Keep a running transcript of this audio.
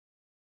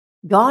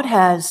God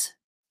has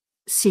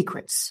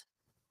secrets,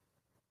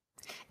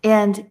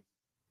 and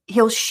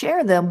he'll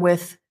share them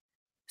with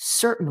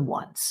certain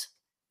ones.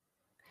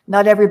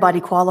 Not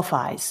everybody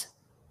qualifies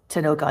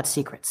to know God's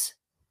secrets.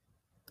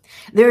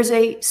 There's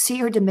a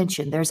seer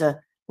dimension. There's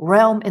a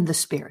realm in the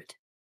spirit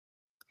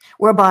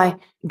whereby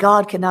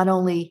God can not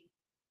only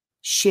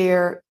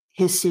share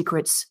his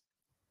secrets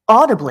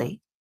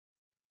audibly,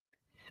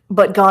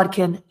 but God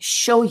can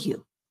show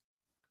you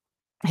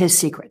his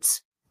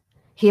secrets.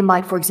 He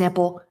might, for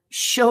example,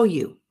 show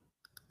you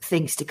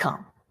things to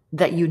come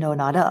that you know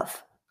not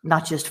of,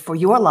 not just for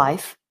your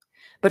life,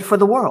 but for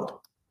the world.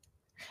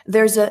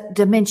 There's a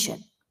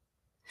dimension.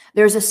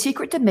 There's a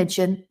secret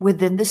dimension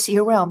within the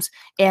seer realms,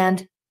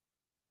 and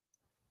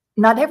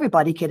not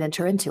everybody can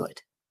enter into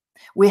it.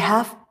 We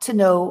have to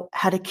know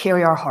how to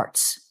carry our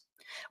hearts.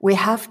 We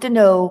have to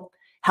know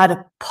how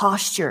to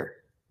posture.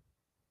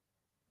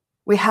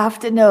 We have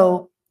to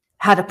know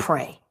how to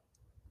pray.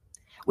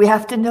 We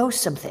have to know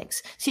some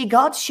things. See,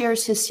 God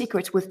shares his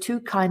secrets with two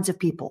kinds of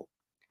people.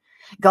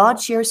 God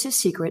shares his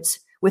secrets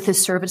with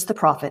his servants, the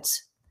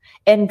prophets,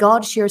 and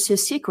God shares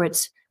his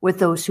secrets with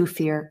those who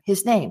fear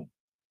his name.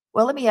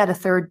 Well, let me add a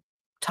third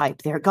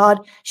type there. God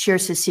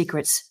shares his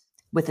secrets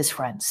with his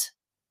friends.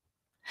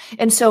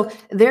 And so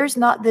there's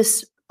not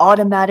this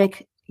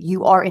automatic,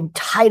 you are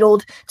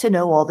entitled to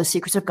know all the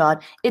secrets of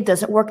God. It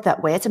doesn't work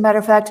that way. As a matter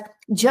of fact,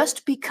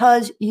 just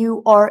because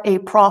you are a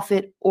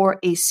prophet or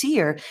a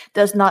seer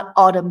does not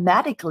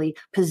automatically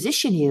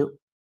position you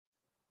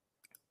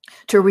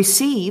to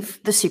receive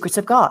the secrets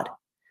of God.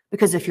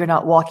 Because if you're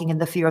not walking in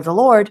the fear of the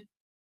Lord,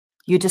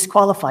 you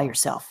disqualify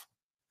yourself.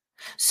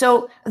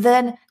 So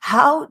then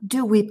how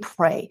do we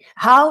pray?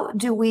 How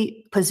do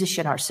we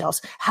position ourselves?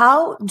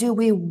 How do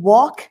we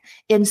walk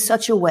in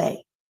such a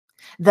way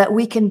that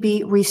we can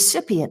be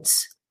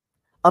recipients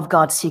of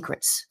God's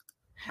secrets,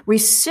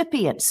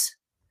 recipients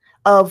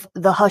of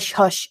the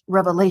hush-hush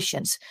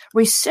revelations,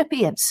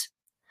 recipients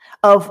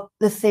of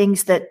the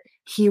things that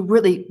he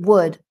really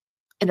would,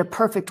 in a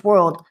perfect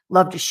world,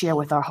 love to share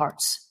with our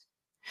hearts?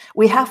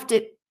 We have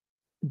to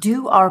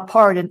do our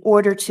part in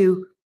order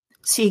to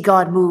see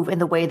God move in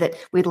the way that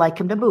we'd like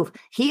him to move.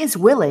 He is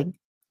willing.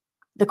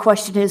 The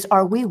question is,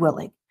 are we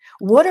willing?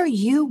 What are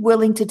you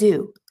willing to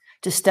do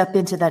to step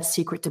into that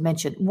secret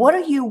dimension? What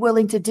are you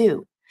willing to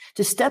do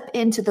to step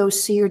into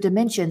those seer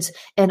dimensions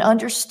and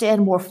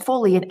understand more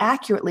fully and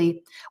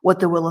accurately what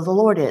the will of the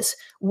Lord is?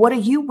 What are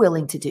you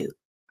willing to do?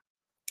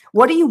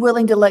 What are you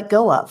willing to let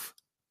go of?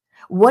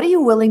 What are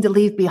you willing to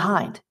leave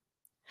behind?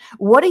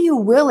 What are you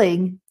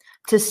willing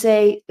to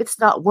say, it's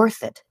not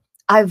worth it?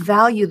 I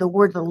value the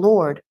word of the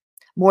Lord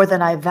more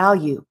than I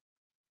value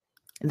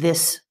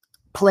this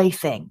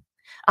plaything.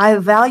 I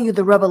value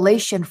the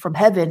revelation from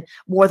heaven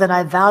more than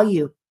I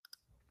value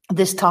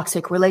this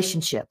toxic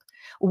relationship.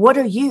 What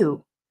are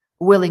you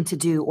willing to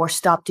do or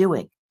stop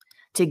doing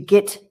to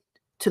get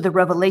to the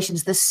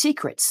revelations, the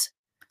secrets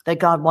that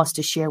God wants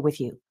to share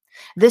with you?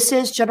 This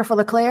is Jennifer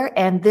LeClaire,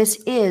 and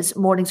this is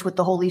Mornings with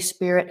the Holy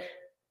Spirit,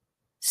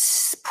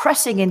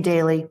 pressing in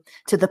daily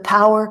to the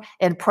power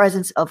and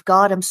presence of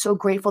God. I'm so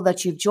grateful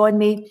that you've joined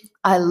me.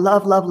 I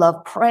love, love,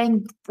 love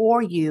praying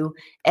for you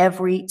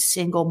every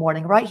single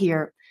morning right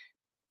here,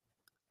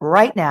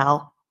 right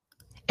now.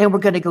 And we're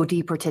going to go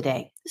deeper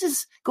today. This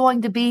is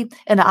going to be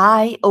an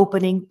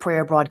eye-opening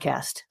prayer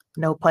broadcast.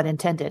 No pun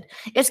intended.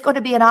 It's going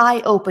to be an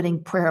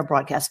eye-opening prayer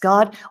broadcast.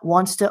 God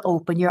wants to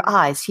open your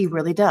eyes. He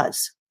really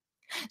does.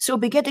 So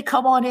begin to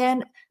come on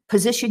in,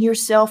 position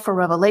yourself for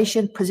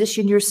revelation,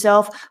 position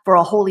yourself for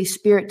a Holy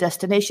Spirit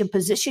destination,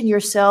 position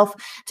yourself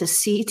to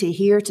see, to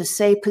hear, to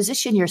say,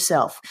 position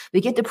yourself.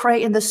 Begin to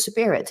pray in the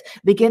Spirit,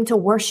 begin to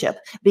worship,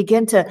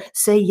 begin to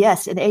say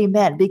yes and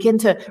amen, begin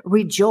to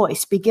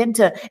rejoice, begin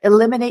to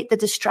eliminate the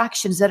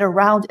distractions that are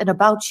around and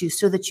about you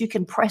so that you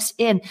can press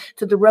in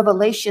to the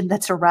revelation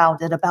that's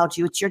around and about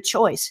you. It's your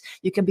choice.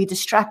 You can be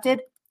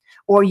distracted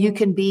or you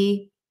can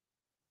be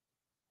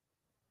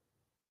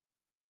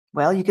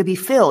you could be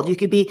filled. You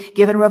could be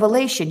given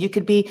revelation. You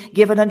could be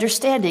given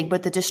understanding,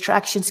 but the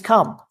distractions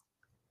come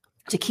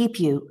to keep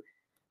you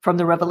from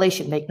the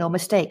revelation. Make no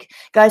mistake.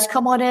 Guys,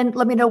 come on in.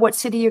 Let me know what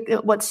city,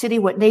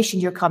 what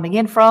nation you're coming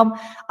in from.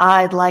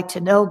 I'd like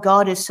to know.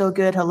 God is so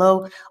good.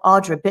 Hello,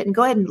 Audra Bitten.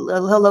 Go ahead and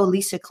hello,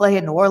 Lisa Clay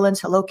in New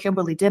Orleans. Hello,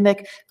 Kimberly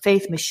Dimmick.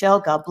 Faith Michelle.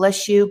 God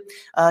bless you.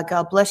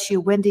 God bless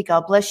you. Wendy,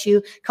 God bless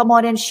you. Come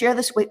on in. Share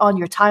this on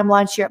your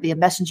timeline. Share it via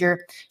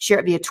Messenger. Share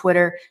it via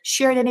Twitter.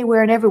 Share it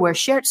anywhere and everywhere.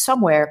 Share it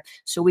somewhere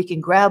so we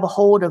can grab a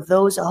hold of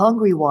those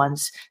hungry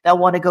ones that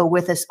want to go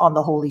with us on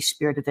the Holy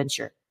Spirit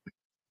adventure.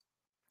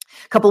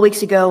 A couple of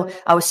weeks ago,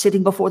 I was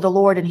sitting before the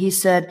Lord and he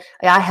said,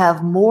 I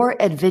have more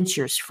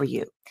adventures for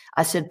you.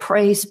 I said,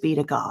 praise be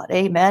to God.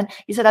 Amen.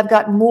 He said, I've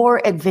got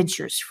more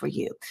adventures for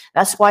you.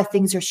 That's why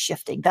things are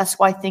shifting. That's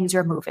why things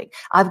are moving.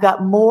 I've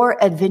got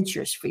more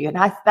adventures for you. And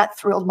that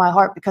thrilled my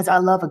heart because I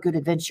love a good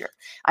adventure.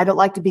 I don't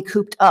like to be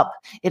cooped up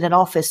in an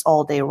office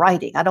all day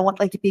writing. I don't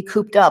like to be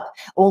cooped up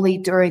only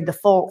during the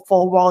four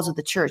walls of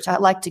the church. I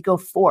like to go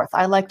forth.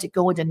 I like to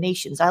go into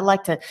nations. I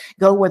like to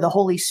go where the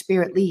Holy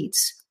Spirit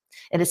leads.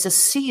 And it's a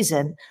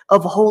season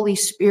of Holy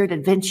Spirit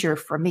adventure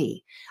for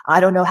me. I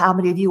don't know how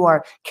many of you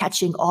are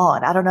catching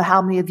on. I don't know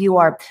how many of you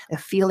are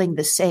feeling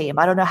the same.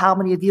 I don't know how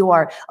many of you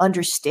are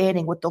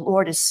understanding what the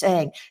Lord is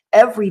saying.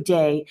 Every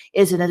day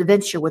is an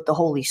adventure with the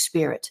Holy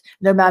Spirit,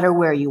 no matter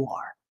where you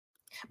are.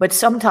 But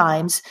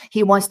sometimes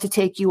he wants to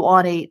take you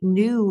on a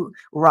new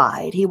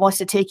ride. He wants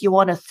to take you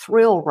on a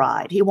thrill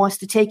ride. He wants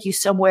to take you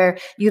somewhere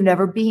you've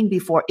never been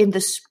before in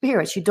the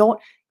Spirit. You don't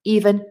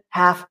even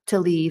have to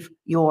leave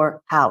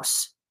your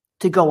house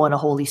to go on a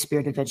Holy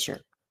Spirit adventure.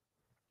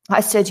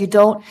 I said you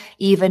don't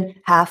even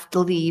have to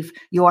leave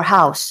your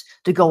house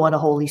to go on a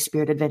Holy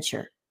Spirit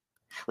adventure.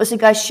 Listen,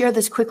 guys, share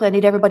this quickly. I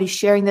need everybody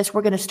sharing this.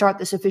 We're going to start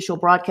this official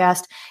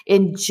broadcast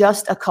in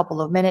just a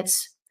couple of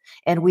minutes,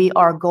 and we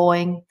are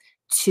going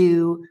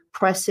to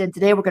press in.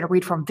 Today, we're going to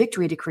read from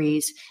Victory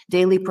Decrees,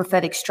 Daily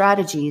Prophetic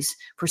Strategies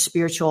for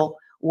Spiritual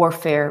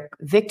Warfare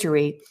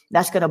Victory.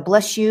 That's going to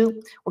bless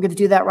you. We're going to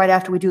do that right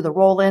after we do the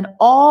roll in.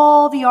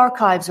 All the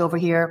archives over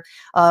here,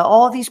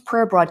 all of these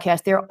prayer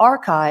broadcasts, they're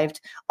archived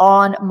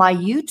on my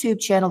YouTube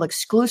channel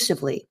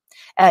exclusively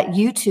at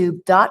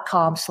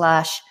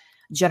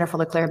youtube.com/Jennifer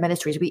LeClaire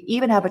Ministries. We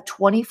even have a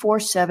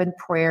 24/7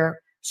 prayer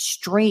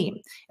stream.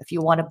 If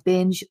you want to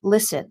binge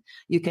listen,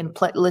 you can you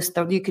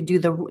can do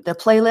the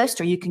playlist,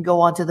 or you can go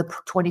onto the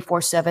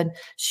 24/7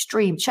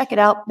 stream. Check it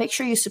out. Make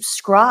sure you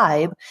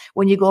subscribe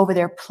when you go over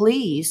there.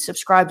 Please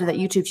subscribe to that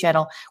YouTube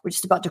channel. We're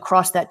just about to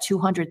cross that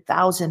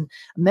 200,000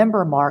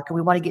 member mark, and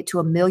we want to get to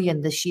 1 million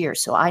this year.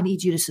 So I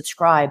need you to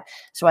subscribe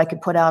so I can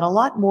put out a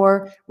lot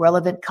more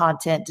relevant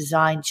content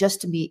designed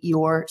just to meet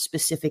your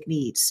specific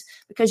needs,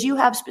 because you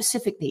have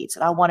specific needs,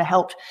 and I want to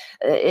help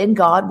in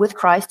God, with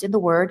Christ, in the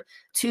Word,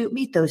 to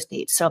meet those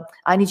needs. So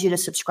I need you to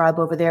subscribe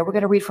over there. We're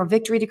going to read from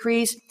Victory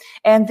Decrees,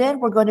 and then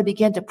we're going to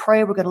begin to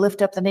pray. We're going to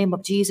lift up the name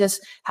of Jesus.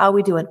 How are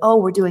we doing? Oh,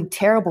 we're doing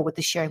terrible with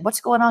the sharing.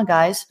 What's going on,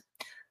 guys?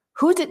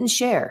 Who didn't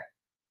share?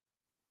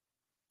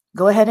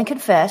 Go ahead and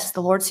confess.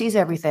 The Lord sees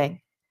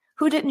everything.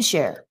 Who didn't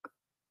share?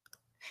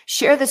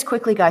 Share this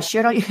quickly, guys.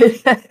 Share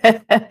it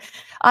on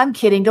I'm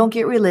kidding. Don't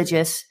get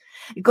religious.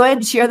 Go ahead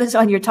and share this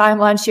on your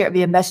timeline. Share it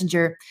via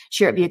Messenger.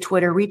 Share it via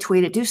Twitter.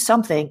 Retweet it. Do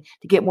something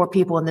to get more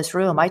people in this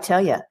room. I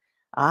tell you,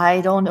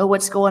 I don't know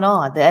what's going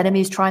on. The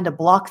enemy's trying to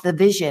block the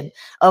vision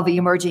of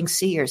emerging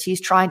seers. He's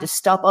trying to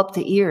stop up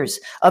the ears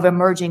of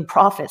emerging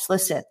prophets.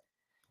 Listen.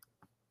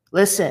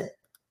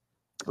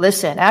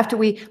 After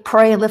we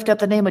pray and lift up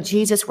the name of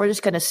Jesus, we're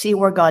just going to see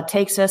where God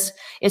takes us.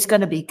 It's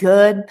going to be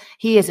good.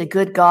 He is a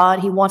good God.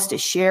 He wants to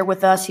share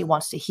with us. He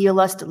wants to heal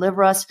us,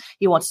 deliver us.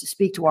 He wants to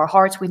speak to our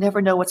hearts. We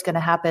never know what's going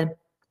to happen,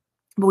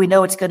 but we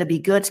know it's going to be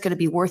good. It's going to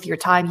be worth your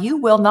time. You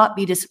will not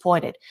be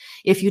disappointed.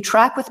 If you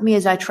track with me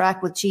as I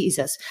track with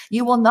Jesus,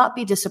 you will not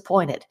be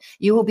disappointed.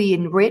 You will be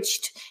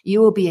enriched.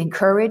 You will be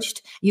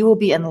encouraged. You will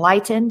be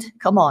enlightened.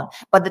 Come on,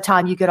 by the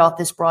time you get off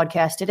this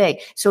broadcast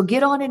today. So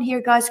get on in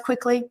here, guys,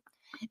 quickly.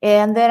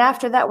 And then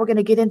after that, we're going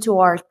to get into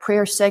our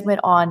prayer segment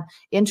on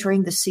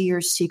entering the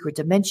seer's secret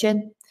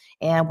dimension.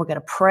 And we're going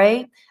to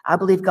pray. I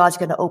believe God's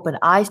going to open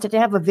eyes today.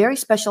 I have a very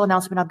special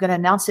announcement. I'm going to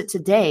announce it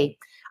today.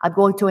 I'm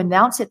going to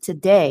announce it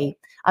today,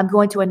 and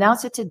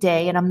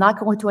I'm not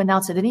going to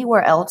announce it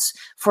anywhere else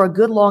for a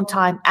good long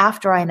time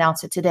after I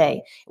announce it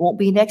today. It won't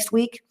be next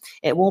week.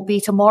 It won't be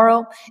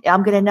tomorrow.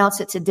 I'm going to announce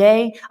it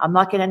today. I'm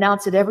not going to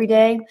announce it every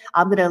day.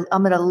 I'm going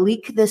to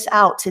leak this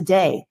out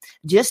today,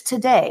 just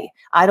today.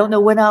 I don't know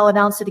when I'll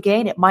announce it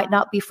again. It might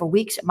not be for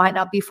weeks. It might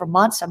not be for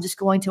months. I'm just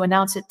going to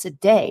announce it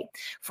today.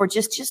 For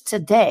just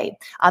today,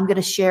 I'm going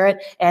to share it.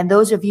 And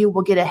those of you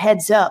will get a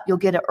heads up. You'll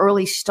get an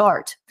early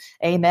start.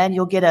 Amen.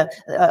 You'll get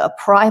a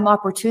prime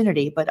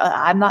opportunity, but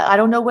I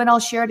don't know when I'll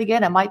share it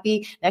again. It might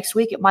be next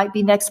week. It might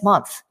be next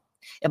month.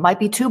 It might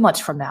be 2 months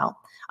from now.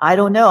 I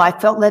don't know. I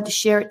felt led to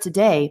share it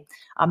today.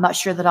 I'm not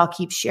sure that I'll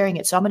keep sharing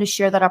it. So I'm going to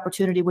share that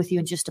opportunity with you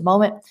in just a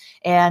moment,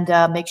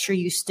 and make sure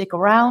you stick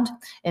around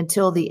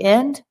until the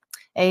end.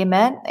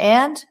 Amen.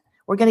 And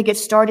we're going to get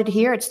started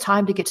here. It's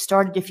time to get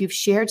started. If you've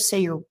shared,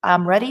 say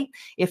I'm ready.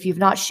 If you've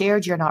not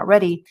shared, you're not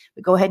ready.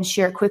 But go ahead and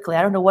share it quickly.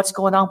 I don't know what's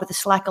going on with the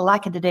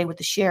slack-a-lacking today with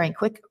the sharing.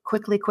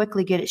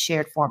 Quickly get it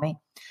shared for me.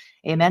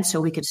 Amen.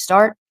 So we can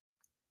start.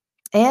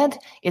 And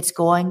it's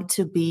going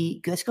to be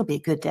good. It's going to be a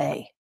good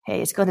day.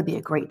 Hey, it's going to be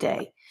a great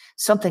day.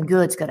 Something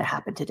good's going to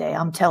happen today.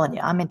 I'm telling you,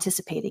 I'm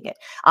anticipating it.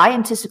 I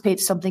anticipate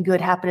something good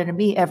happening to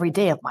me every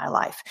day of my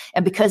life.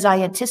 And because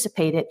I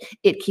anticipate it,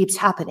 it keeps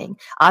happening.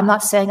 I'm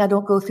not saying I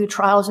don't go through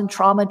trials and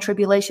trauma and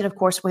tribulation. Of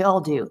course, we all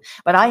do.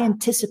 But I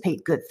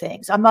anticipate good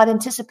things. I'm not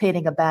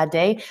anticipating a bad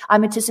day.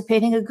 I'm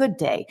anticipating a good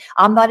day.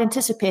 I'm not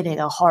anticipating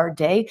a hard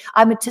day.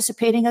 I'm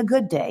anticipating a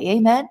good day.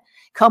 Amen.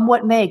 Come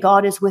what may,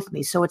 God is with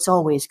me. So it's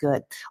always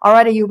good. All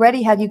right. Are you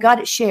ready? Have you got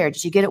it shared?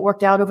 Did you get it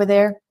worked out over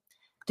there?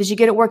 Did you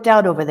get it worked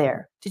out over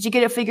there? Did you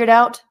get it figured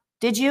out?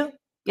 Did you?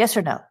 Yes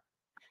or no?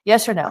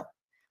 Yes or no?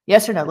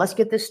 Yes or no? Let's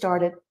get this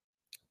started.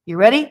 You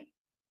ready? I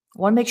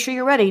want to make sure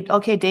you're ready.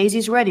 Okay,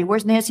 Daisy's ready.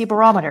 Where's Nancy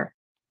Barometer?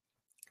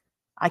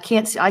 I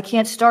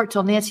can't start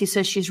till Nancy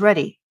says she's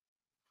ready.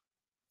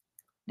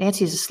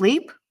 Nancy's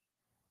asleep?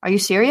 Are you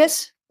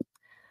serious?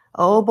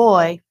 Oh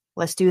boy,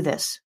 let's do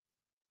this.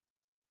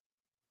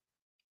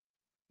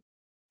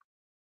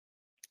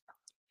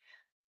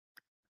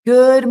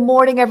 Good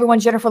morning, everyone.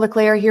 Jennifer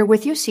LeClaire here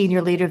with you,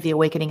 Senior Leader of the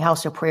Awakening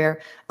House of Prayer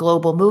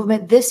Global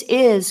Movement. This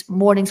is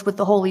Mornings with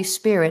the Holy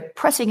Spirit,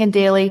 pressing in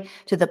daily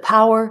to the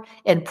power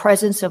and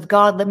presence of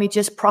God. Let me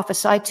just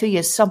prophesy to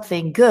you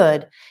something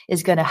good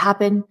is going to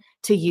happen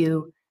to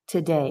you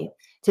today.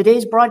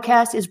 Today's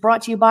broadcast is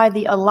brought to you by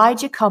the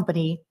Elijah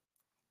Company,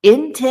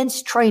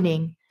 intense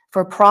training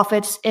for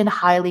prophets and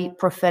highly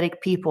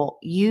prophetic people.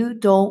 You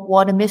don't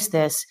want to miss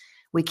this.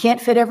 We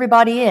can't fit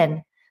everybody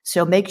in.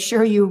 So make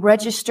sure you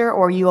register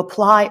or you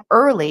apply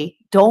early.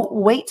 Don't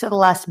wait till the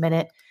last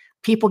minute.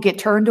 People get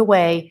turned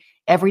away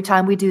every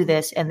time we do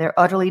this, and they're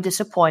utterly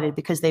disappointed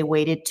because they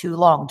waited too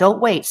long.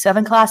 Don't wait.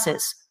 7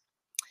 classes,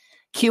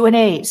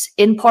 Q&As,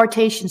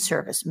 impartation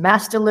service,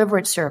 mass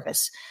deliverance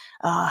service.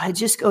 It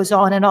just goes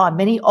on and on.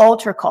 Many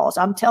altar calls.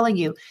 I'm telling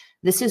you,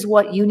 this is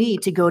what you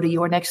need to go to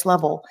your next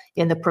level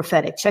in the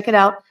prophetic. Check it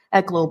out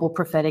at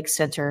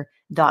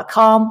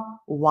globalpropheticcenter.com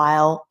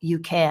while you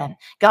can.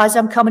 Guys,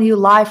 I'm coming to you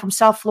live from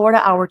South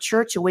Florida. Our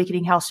church,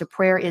 Awakening House of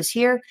Prayer, is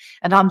here,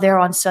 and I'm there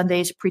on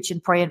Sundays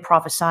preaching, praying,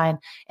 prophesying,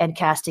 and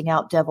casting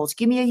out devils.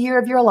 Give me a year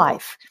of your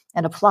life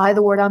and apply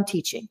the word I'm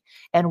teaching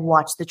and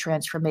watch the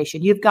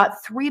transformation. You've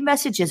got 3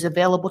 messages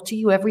available to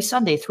you every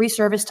Sunday, 3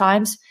 service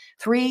times,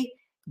 3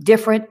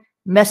 different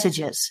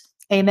messages.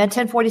 Amen.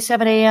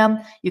 10:47 a.m.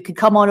 You can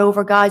come on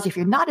over, guys. If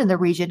you're not in the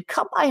region,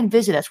 come by and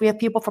visit us. We have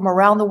people from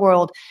around the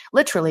world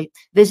literally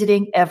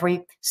visiting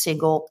every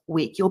single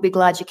week. You'll be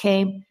glad you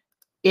came.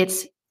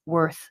 It's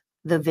worth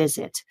the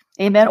visit.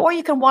 Amen. Or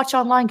you can watch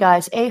online,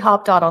 guys,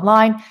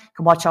 ahop.online. You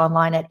can watch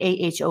online at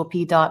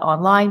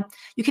ahop.online.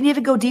 You can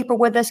even go deeper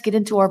with us, get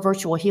into our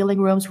virtual healing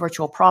rooms,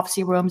 virtual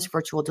prophecy rooms,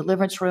 virtual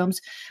deliverance rooms,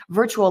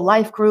 virtual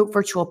life group,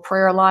 virtual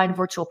prayer line,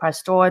 virtual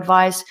pastoral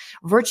advice,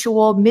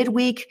 virtual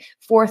midweek,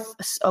 fourth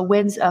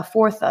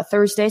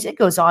Thursdays. It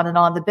goes on and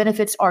on. The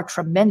benefits are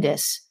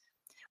tremendous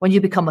when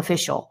you become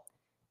official.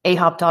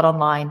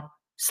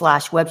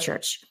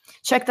 ahop.online/webchurch.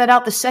 Check that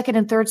out. The second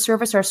and third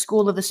service, our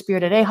School of the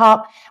Spirit at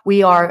AHOP.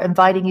 We are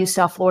inviting you,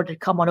 South Florida, to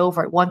come on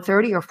over at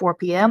 1:30 or 4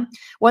 p.m.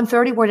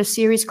 1:30, we're in a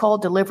series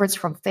called Deliverance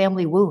from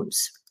Family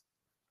Wounds.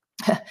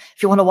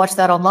 If you want to watch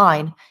that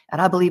online, and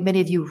I believe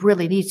many of you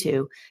really need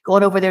to, go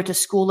on over there to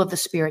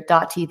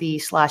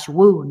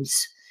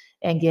schoolofthespirit.tv/wounds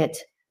and get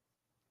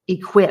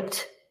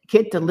equipped,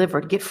 get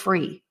delivered, get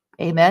free.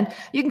 Amen.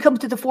 You can come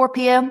to the 4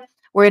 p.m.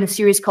 We're in a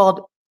series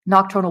called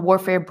Nocturnal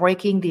Warfare,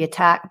 breaking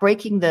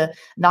the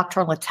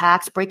nocturnal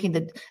attacks, breaking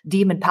the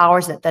demon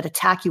powers that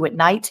attack you at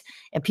night.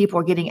 And people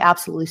are getting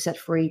absolutely set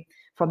free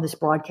from this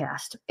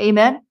broadcast.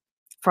 Amen.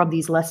 From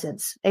these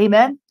lessons.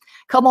 Amen.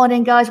 Come on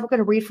in, guys. We're going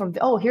to read from,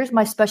 here's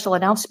my special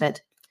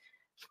announcement.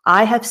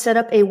 I have set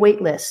up a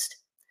wait list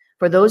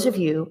for those of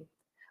you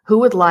who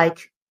would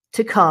like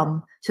to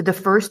come to the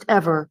first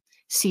ever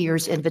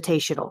Seers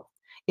Invitational.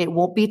 It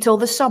won't be till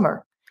the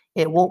summer.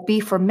 It won't be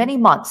for many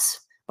months.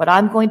 But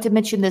I'm going to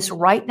mention this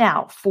right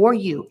now for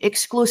you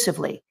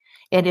exclusively.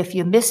 And if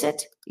you miss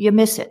it, you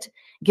miss it.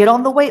 Get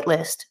on the wait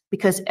list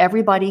because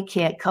everybody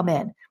can't come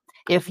in.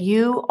 If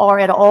you are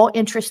at all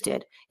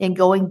interested in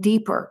going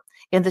deeper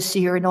in the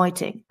seer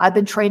anointing, I've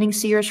been training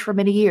seers for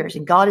many years,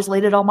 and God has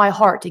laid it on my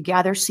heart to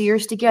gather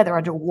seers together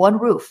under one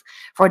roof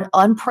for an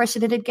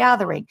unprecedented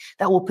gathering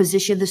that will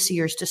position the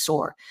seers to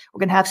soar. We're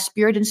going to have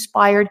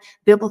spirit-inspired,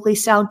 biblically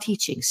sound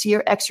teaching,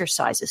 seer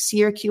exercises,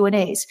 seer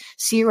Q&As,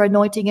 seer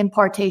anointing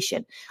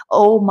impartation.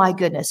 Oh my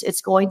goodness,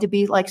 it's going to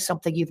be like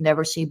something you've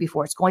never seen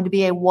before. It's going to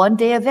be a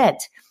one-day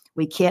event.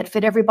 We can't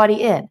fit everybody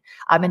in.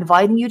 I'm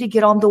inviting you to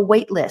get on the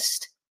wait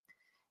list.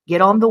 Get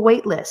on the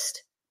wait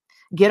list.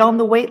 Get on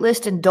the wait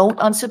list and don't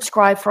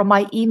unsubscribe from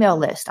my email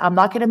list. I'm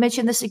not going to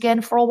mention this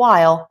again for a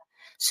while,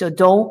 so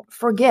don't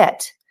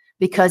forget,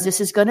 because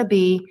this is going to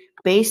be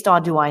based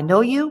on, do I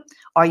know you?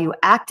 Are you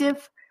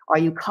active? Are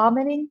you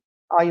commenting?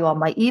 Are you on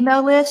my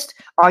email list?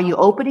 Are you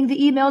opening the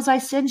emails I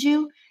send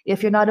you?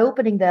 If you're not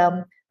opening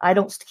them, I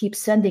don't keep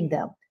sending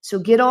them. So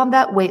get on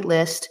that wait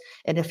list,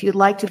 and if you'd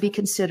like to be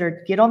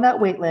considered, get on that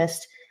wait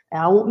list.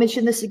 And I won't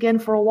mention this again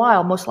for a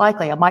while, most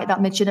likely. I might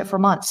not mention it for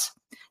months.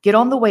 Get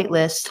on the wait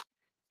list,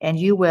 and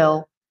you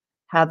will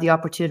have the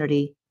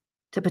opportunity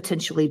to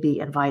potentially be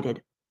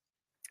invited.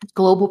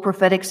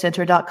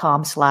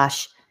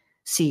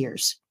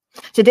 globalpropheticcenter.com/seers.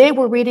 Today,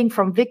 we're reading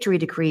from Victory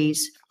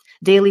Decrees,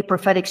 Daily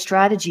Prophetic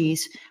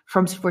Strategies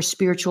for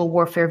Spiritual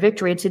Warfare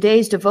Victory. And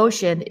today's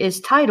devotion is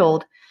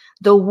titled,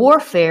 The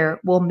Warfare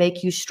Will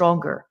Make You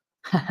Stronger.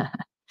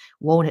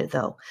 Won't it,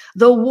 though?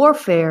 The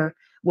warfare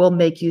will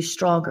make you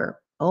stronger.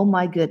 Oh,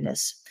 my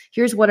goodness.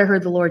 Here's what I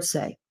heard the Lord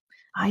say.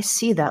 I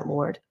see that,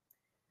 Lord.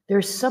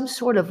 There's some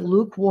sort of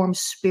lukewarm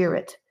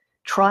spirit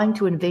trying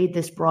to invade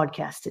this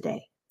broadcast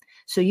today.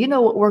 So you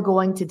know what we're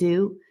going to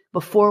do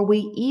before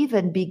we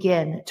even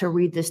begin to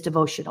read this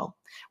devotional?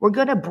 We're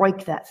going to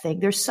break that thing.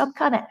 There's some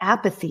kind of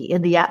apathy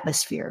in the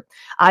atmosphere.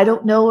 I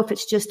don't know if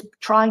it's just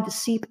trying to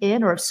seep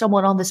in or if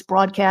someone on this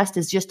broadcast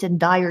is just in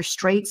dire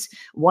straits,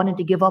 wanting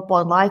to give up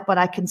on life, but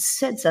I can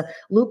sense a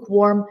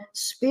lukewarm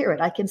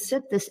spirit. I can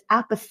sense this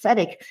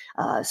apathetic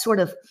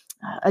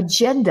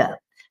agenda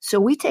So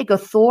we take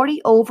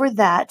authority over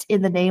that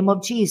in the name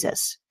of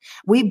Jesus.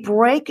 We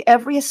break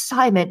every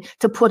assignment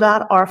to put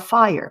out our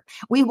fire.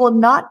 We will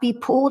not be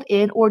pulled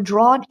in or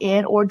drawn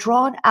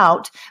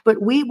out,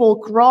 but we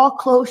will draw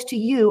close to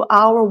you,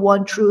 our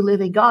one true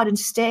living God, and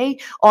stay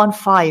on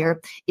fire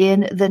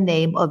in the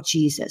name of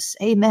Jesus.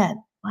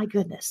 Amen. My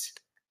goodness.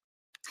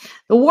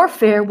 The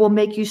warfare will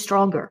make you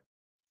stronger.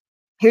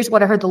 Here's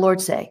what I heard the Lord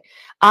say.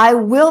 I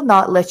will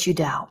not let you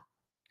down.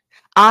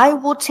 I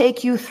will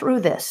take you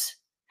through this,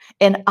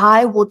 and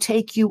I will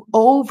take you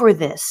over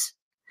this.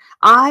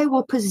 I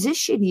will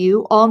position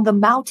you on the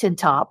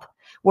mountaintop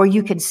where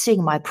you can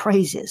sing my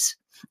praises,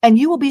 and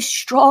you will be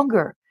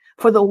stronger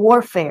for the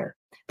warfare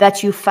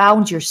that you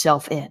found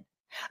yourself in.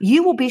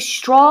 You will be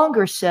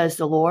stronger, says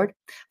the Lord,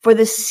 for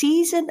the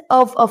season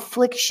of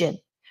affliction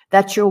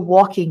that you're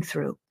walking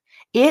through.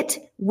 It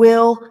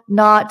will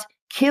not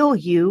kill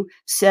you,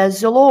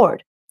 says the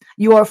Lord.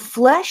 Your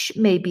flesh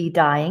may be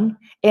dying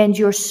and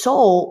your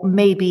soul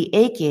may be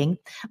aching,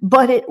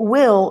 but it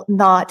will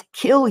not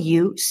kill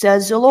you,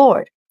 says the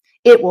Lord.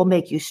 It will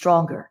make you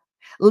stronger.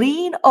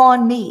 Lean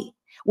on me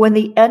when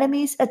the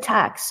enemy's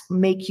attacks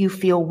make you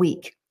feel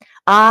weak.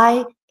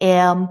 I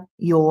am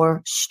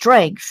your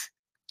strength,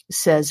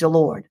 says the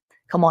Lord.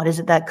 Come on,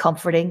 isn't that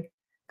comforting?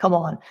 Come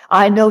on.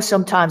 I know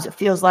sometimes it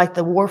feels like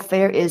the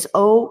warfare is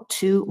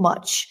too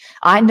much.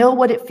 I know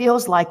what it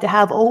feels like to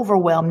have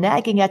overwhelm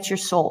nagging at your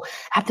soul,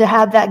 have to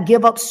have that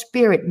give up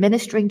spirit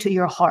ministering to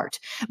your heart.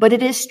 But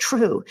it is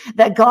true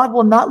that God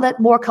will not let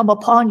more come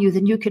upon you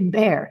than you can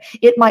bear.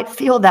 It might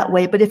feel that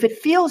way, but if it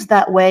feels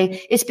that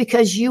way, it's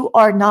because you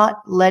are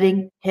not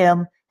letting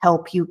him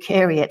help you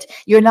carry it.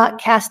 You're not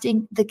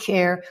casting the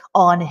care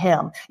on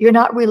him. You're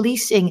not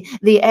releasing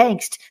the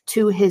angst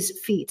to his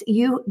feet.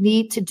 You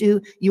need to do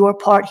your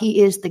part.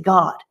 He is the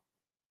God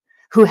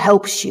who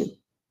helps you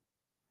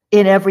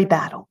in every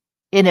battle,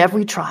 in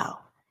every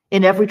trial,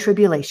 in every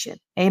tribulation.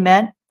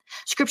 Amen.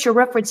 Scripture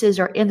references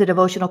are in the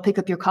devotional. Pick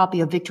up your copy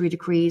of Victory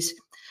Decrees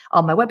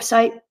on my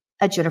website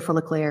at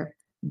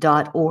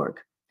jenniferleclaire.org.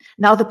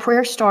 Now the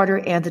prayer starter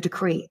and the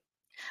decree.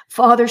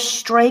 Father,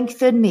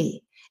 strengthen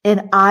me,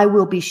 and I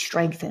will be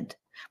strengthened.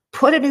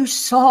 Put a new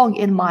song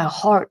in my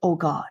heart, O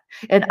God,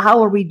 and I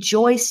will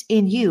rejoice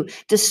in you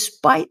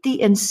despite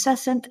the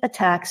incessant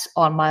attacks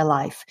on my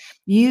life.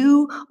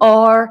 You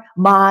are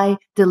my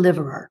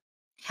deliverer.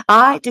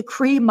 I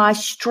decree my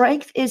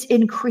strength is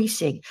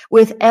increasing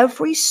with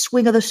every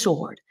swing of the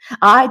sword.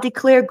 I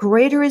declare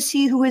greater is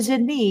he who is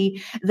in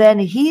me than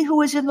he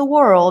who is in the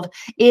world.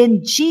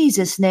 In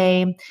Jesus'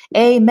 name,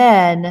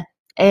 amen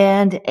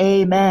and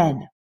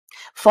amen.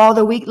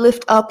 Father, we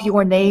lift up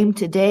your name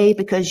today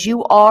because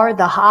you are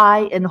the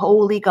high and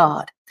holy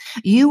God.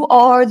 You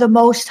are the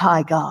most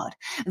high God.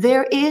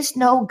 There is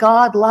no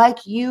God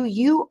like you.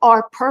 You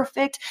are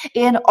perfect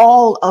in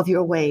all of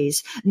your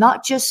ways,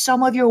 not just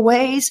some of your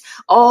ways,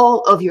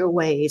 all of your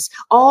ways.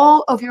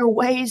 All of your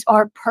ways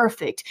are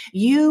perfect.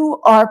 You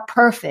are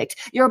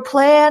perfect. Your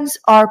plans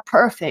are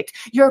perfect.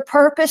 Your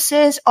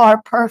purposes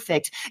are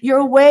perfect.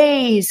 Your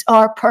ways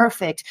are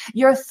perfect.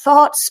 Your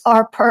thoughts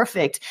are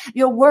perfect.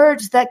 Your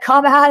words that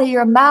come out of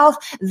your mouth,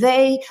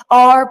 they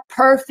are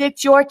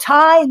perfect. Your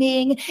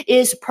timing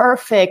is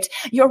perfect.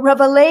 Your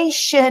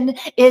revelation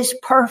is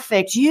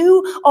perfect.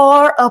 You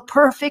are a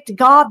perfect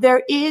God.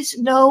 There is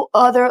no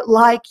other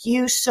like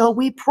you. So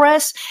we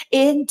press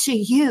into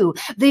you,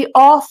 the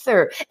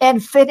author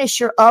and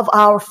finisher of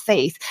our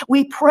faith.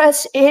 We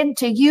press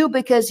into you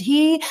because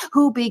he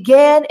who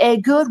began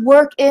a good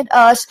work in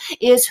us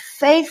is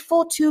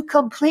faithful to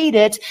complete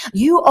it.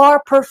 You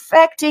are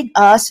perfecting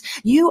us.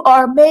 You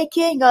are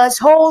making us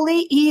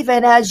holy,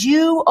 even as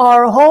you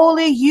are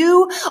holy.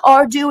 You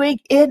are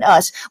doing in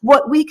us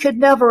what we could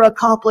never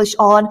accomplish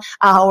on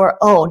our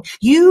own.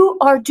 You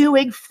are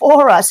doing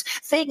for us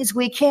things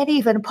we can't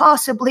even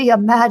possibly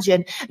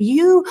imagine.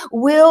 You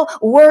will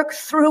work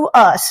through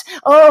us.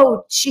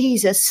 Oh,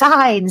 Jesus,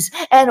 signs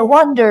and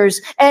wonders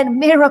and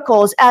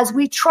miracles as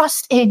we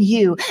trust in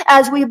you,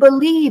 as we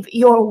believe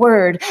your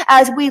word,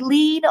 as we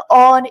lean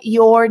on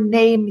your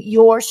name,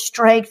 your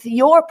strength,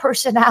 your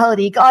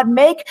personality. God,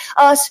 make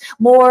us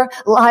more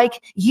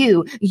like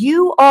you.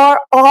 You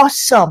are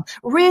awesome,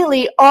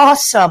 really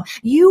awesome.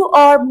 You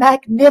are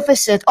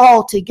magnificent,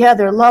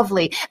 altogether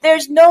lovely.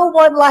 There's no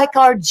one like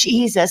our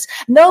Jesus,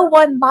 no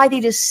one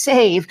mighty to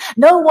save,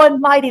 no one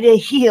mighty to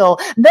heal,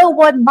 no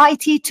one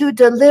mighty to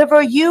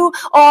deliver. You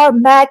are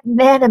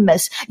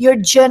magnanimous. You're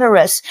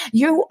generous.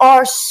 You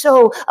are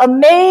so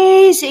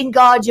amazing,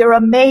 God. You're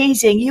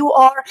amazing. You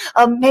are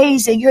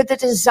amazing. You're the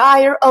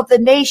desire of the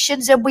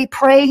nations, and we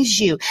praise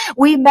you.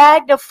 We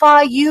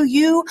magnify you.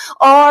 You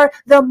are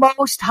the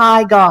most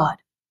high God.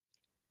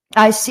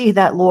 I see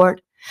that,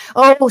 Lord.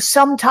 Oh,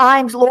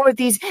 sometimes, Lord,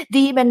 these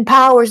demon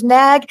powers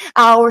nag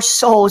our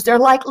souls. They're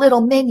like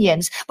little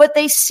minions, but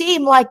they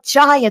seem like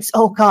giants,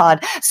 oh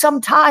God.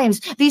 Sometimes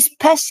these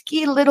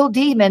pesky little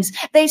demons,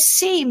 they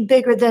seem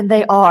bigger than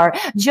they are.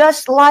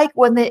 Just like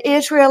when the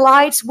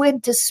Israelites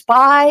went to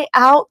spy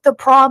out the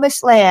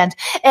promised land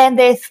and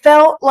they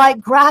felt like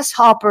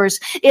grasshoppers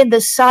in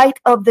the sight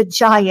of the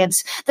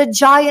giants. The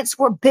giants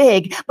were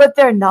big, but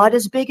they're not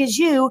as big as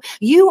you.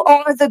 You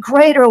are the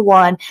greater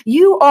one.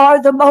 You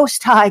are the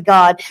Most High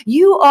God.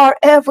 You are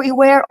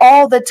everywhere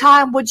all the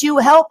time. Would you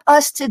help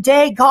us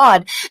today,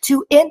 God,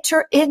 to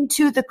enter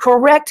into the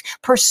correct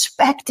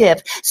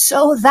perspective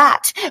so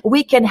that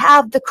we can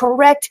have the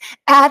correct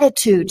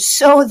attitude,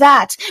 so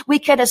that we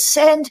can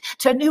ascend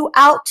to new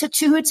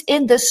altitudes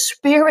in the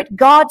Spirit,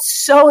 God,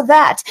 so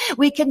that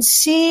we can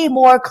see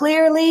more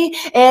clearly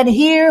and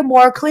hear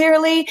more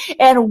clearly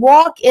and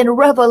walk in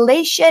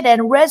revelation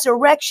and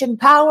resurrection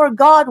power.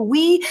 God,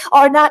 we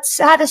are not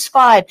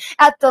satisfied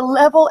at the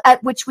level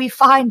at which we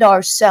find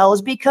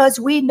ourselves, because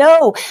we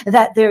know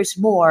that there's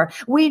more.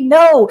 We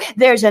know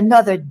there's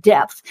another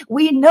depth.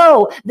 We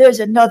know there's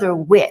another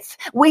width.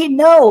 We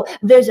know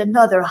there's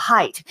another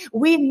height.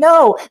 We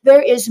know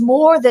there is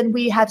more than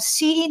we have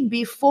seen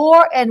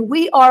before, and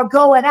we are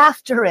going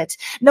after it.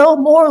 No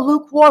more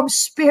lukewarm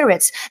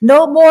spirits,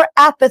 no more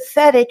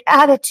apathetic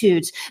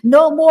attitudes,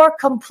 no more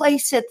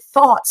complacent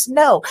thoughts.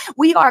 No,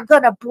 we are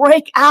going to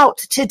break out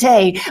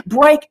today,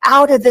 break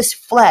out of this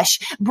flesh,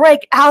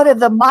 break out of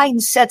the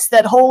mindsets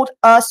that hold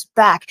us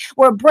back.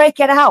 We're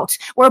breaking out.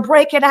 We're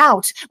breaking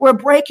out. We're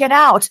breaking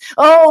out.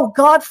 Oh,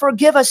 God,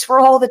 forgive us for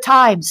all the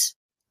times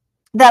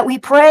that we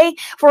pray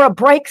for a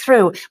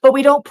breakthrough, but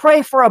we don't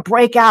pray for a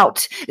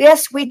breakout.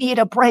 Yes, we need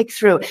a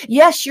breakthrough.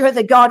 Yes, you're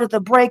the God of the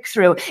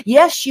breakthrough.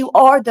 Yes, you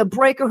are the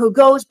breaker who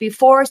goes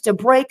before us to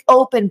break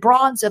open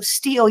bronze of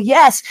steel.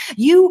 Yes,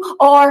 you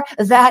are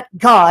that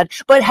God.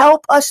 But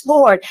help us,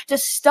 Lord, to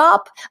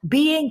stop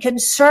being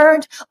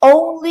concerned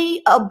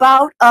only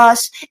about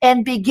us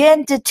and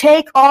begin to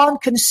take on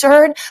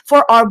concern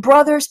for our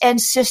brothers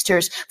and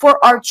sisters, for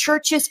our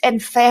churches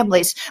and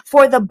families,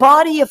 for the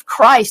body of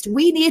Christ.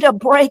 We need a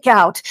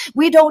breakout.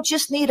 We don't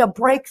just need a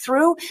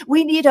breakthrough.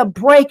 We need a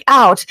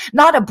breakout,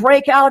 not a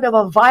breakout of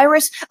a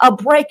virus, a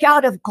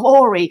breakout of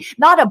glory,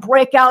 not a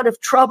breakout of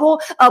trouble,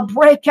 a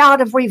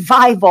breakout of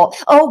revival.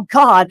 Oh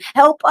God,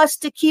 help us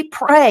to keep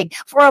praying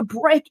for a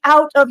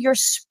breakout of your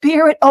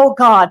Spirit. Oh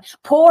God,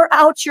 pour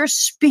out your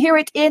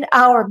Spirit in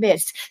our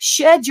midst.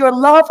 Shed your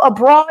love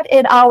abroad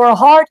in our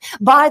heart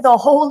by the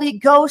Holy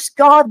Ghost.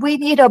 God, we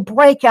need a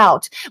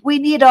breakout. We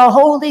need a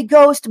Holy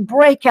Ghost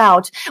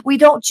breakout. We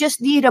don't just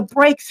need a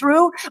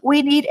breakthrough.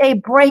 We need a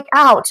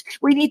breakout.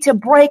 We need to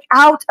break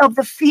out of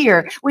the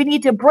fear. We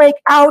need to break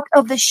out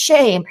of the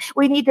shame.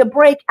 We need to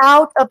break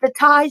out of the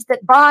ties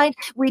that bind.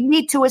 We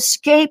need to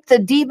escape the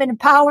demon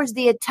powers,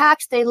 the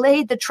attacks they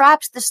laid, the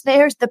traps, the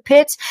snares, the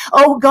pits.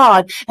 Oh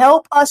God,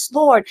 help us,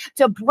 Lord,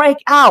 to break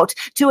out,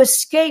 to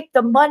escape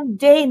the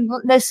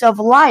mundaneness of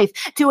life,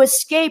 to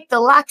escape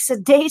the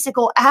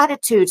lackadaisical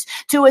attitudes,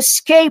 to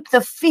escape the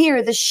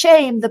fear, the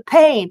shame, the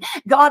pain.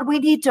 God, we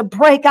need to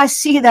break. I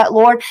see that,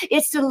 Lord.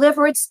 It's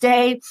deliverance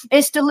day.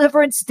 It's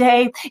deliverance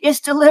day. It's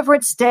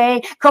deliverance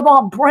day. Come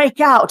on, break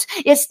out.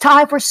 It's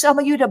time for some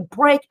of you to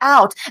break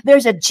out.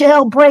 There's a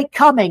jailbreak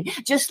coming.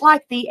 Just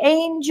like the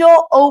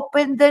angel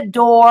opened the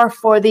door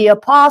for the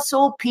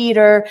apostle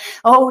Peter.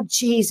 Oh,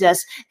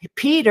 Jesus.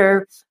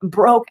 Peter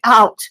broke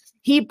out.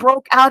 He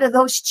broke out of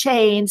those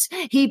chains.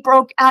 He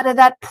broke out of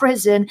that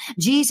prison.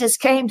 Jesus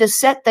came to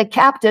set the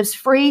captives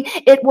free.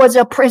 It was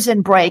a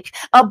prison break,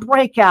 a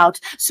breakout.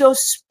 So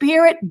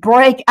Spirit,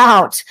 break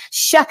out.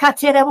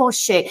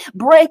 Shakateremoshe.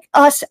 Break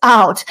us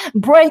out.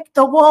 Break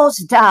the walls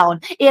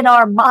down in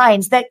our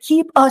minds that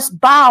keep us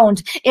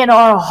bound in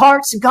our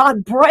hearts.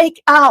 God,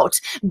 break out.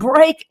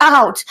 Break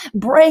out.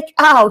 Break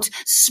out.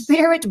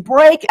 Spirit,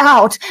 break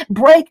out.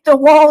 Break the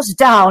walls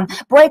down.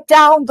 Break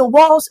down the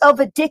walls of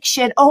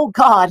addiction. Oh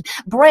God.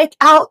 Break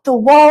down the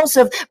walls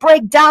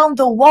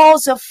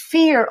of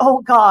fear,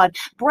 oh God.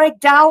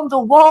 Break down the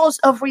walls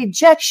of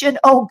rejection,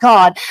 oh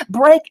God.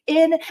 Break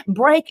in,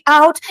 break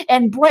out,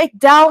 and break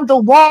down the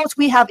walls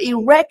we have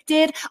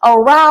erected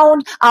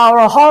around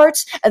our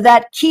hearts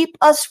that keep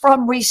us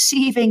from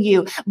receiving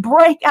you.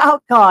 Break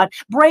out, God.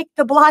 Break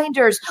the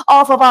blinders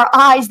off of our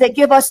eyes that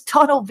give us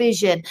tunnel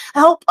vision.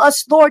 Help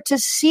us, Lord, to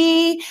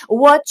see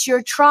what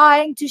you're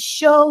trying to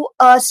show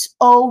us,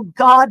 oh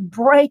God.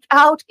 Break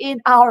out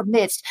in our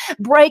midst.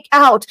 Break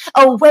out,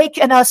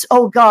 awaken us,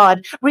 oh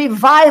God,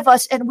 revive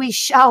us, and we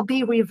shall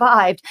be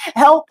revived.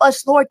 Help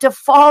us, Lord, to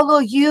follow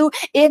you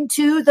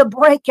into the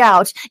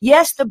breakout.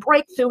 Yes, the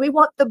breakthrough. We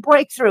want the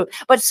breakthrough,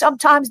 but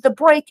sometimes the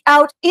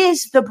breakout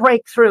is the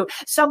breakthrough.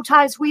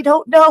 Sometimes we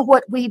don't know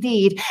what we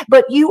need,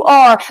 but you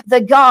are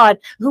the God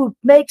who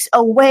makes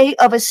a way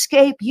of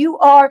escape. You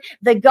are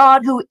the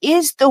God who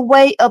is the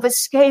way of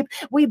escape.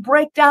 We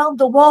break down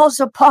the walls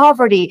of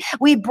poverty.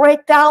 We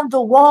break down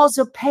the walls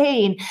of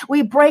pain.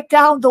 We break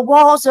down down the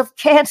walls of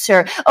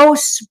cancer. Oh,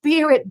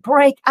 Spirit,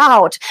 break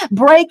out.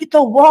 Break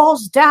the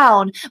walls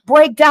down.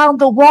 Break down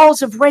the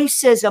walls of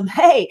racism.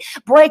 Hey,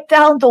 break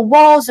down the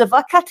walls of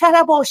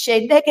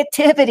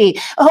negativity.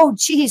 Oh,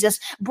 Jesus,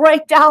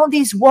 break down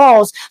these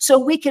walls so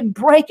we can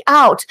break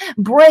out,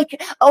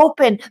 break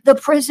open the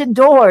prison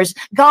doors,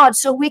 God,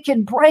 so we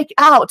can break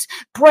out,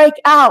 break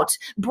out,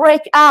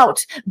 break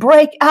out,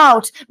 break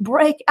out,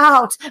 break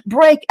out,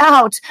 break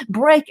out,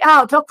 break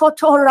out.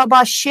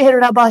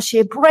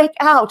 Break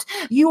out.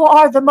 You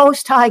are the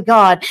Most High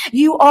God.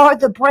 You are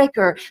the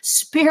breaker.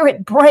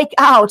 Spirit, break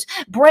out.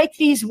 Break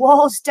these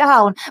walls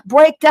down.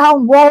 Break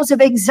down walls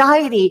of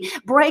anxiety.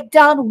 Break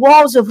down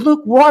walls of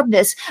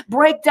lukewarmness.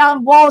 Break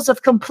down walls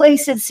of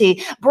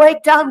complacency.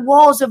 Break down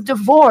walls of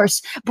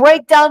divorce.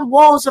 Break down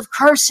walls of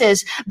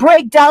curses.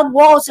 Break down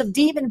walls of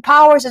demon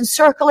powers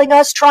encircling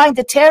us, trying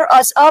to tear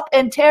us up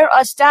and tear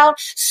us down.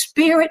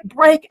 Spirit,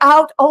 break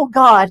out, oh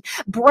God.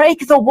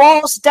 Break the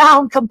walls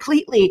down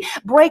completely.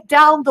 Break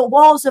down the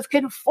walls of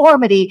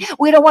conformity.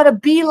 We don't want to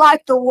be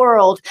like the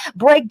world.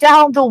 Break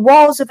down the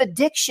walls of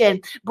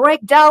addiction.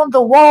 Break down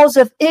the walls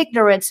of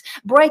ignorance.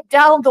 Break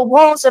down the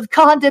walls of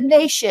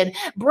condemnation.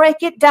 Break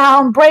it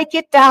down, break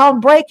it down,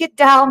 break it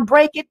down,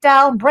 break it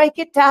down, break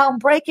it down,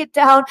 break it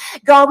down.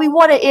 God, we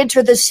want to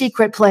enter the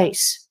secret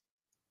place.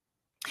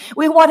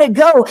 We want to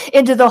go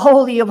into the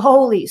Holy of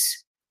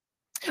Holies.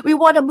 We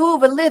want to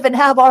move and live and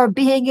have our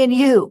being in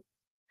you.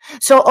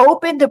 So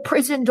open the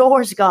prison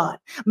doors, God.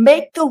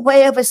 Make the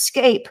way of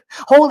escape.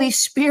 Holy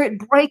Spirit,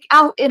 break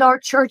out in our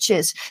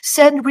churches.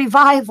 Send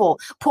revival.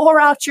 Pour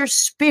out your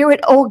Spirit,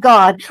 oh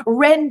God.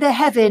 Rend the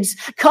heavens.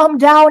 Come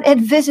down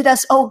and visit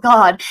us, oh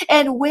God.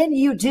 And when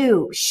you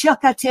do,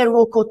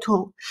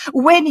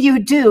 when you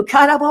do,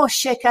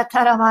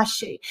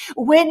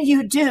 when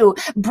you do,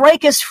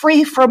 break us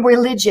free from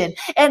religion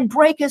and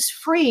break us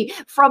free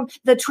from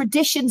the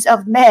traditions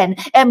of men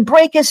and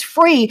break us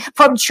free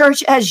from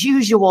church as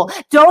usual.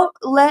 Don't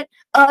let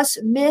us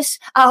miss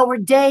our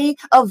day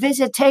of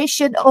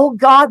visitation. Oh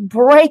God,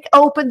 break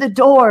open the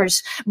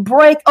doors,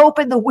 break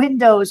open the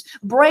windows,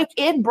 break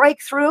in,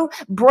 break through,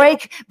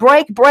 break.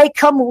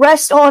 Come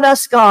rest on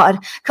us,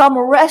 God. Come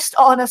rest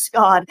on us,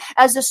 God.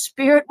 As the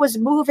Spirit was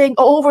moving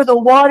over the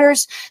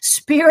waters,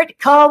 Spirit,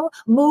 come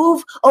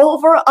move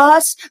over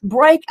us.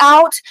 Break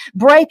out,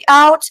 break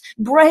out,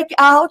 break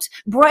out,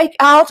 break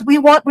out. We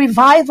want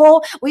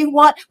revival. We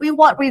want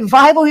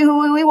revival.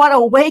 We want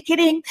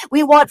awakening.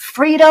 We want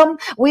freedom.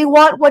 We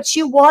want what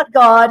you want,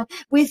 God.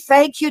 We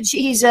thank you,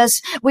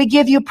 Jesus. We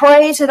give you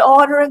praise and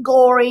honor and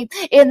glory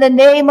in the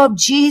name of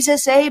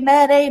Jesus.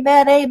 Amen,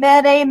 amen,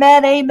 amen,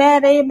 amen,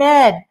 amen,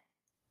 amen.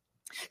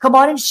 Come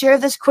on and share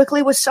this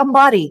quickly with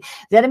somebody.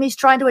 The enemy's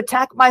trying to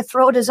attack my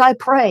throat as I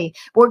pray.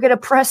 We're going to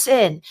press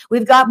in.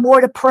 We've got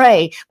more to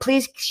pray.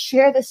 Please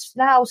share this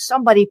now.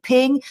 Somebody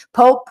ping,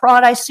 poke,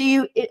 prod. I see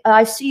you.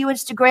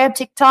 Instagram,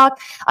 TikTok.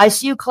 I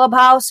see you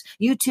Clubhouse,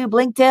 YouTube,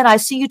 LinkedIn. I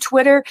see you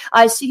Twitter.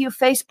 I see you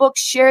Facebook.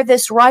 Share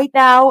this right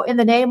now in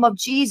the name of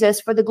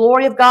Jesus for the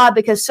glory of God,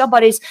 because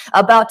somebody's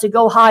about to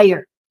go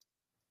higher.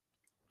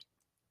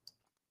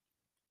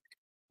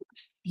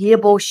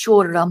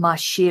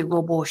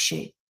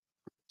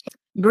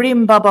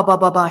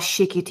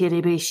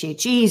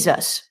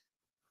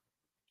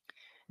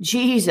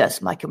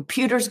 Jesus, my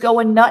computer's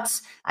going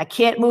nuts. I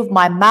can't move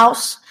my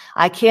mouse.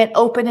 I can't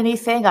open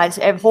anything.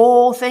 The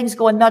whole thing's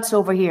going nuts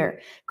over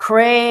here.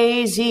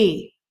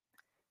 Crazy.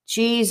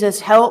 Jesus,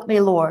 help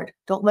me, Lord.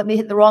 Don't let me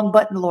hit the wrong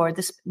button, Lord.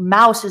 This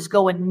mouse is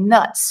going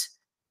nuts.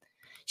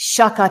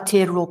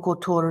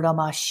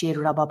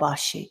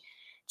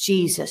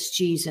 Jesus,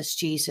 Jesus,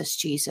 Jesus,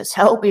 Jesus.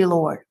 Help me,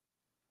 Lord.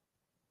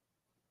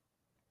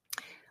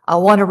 I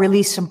want to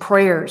release some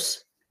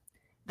prayers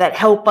that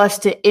help us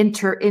to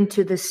enter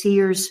into the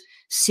seer's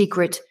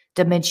secret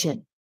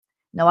dimension.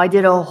 Now, I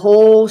did a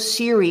whole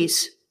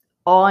series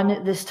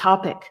on this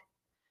topic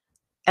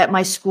at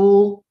my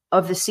School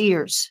of the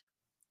Seers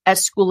at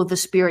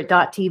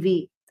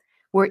schoolofthespirit.tv.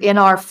 We're in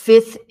our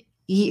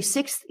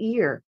sixth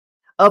year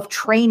of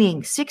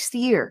training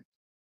seers.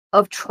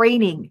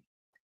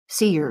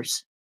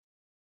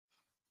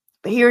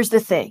 But here's the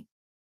thing.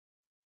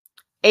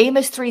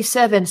 Amos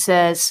 3:7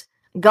 says,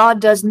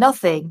 God does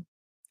nothing.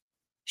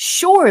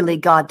 Surely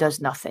God does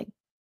nothing.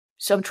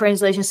 Some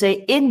translations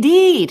say,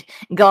 indeed,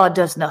 God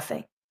does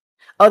nothing.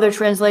 Other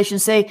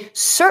translations say,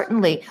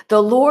 certainly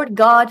the Lord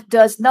God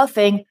does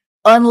nothing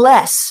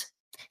unless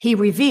he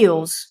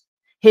reveals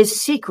his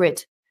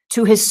secret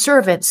to his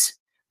servants,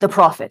 the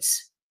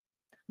prophets.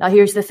 Now,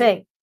 here's the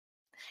thing.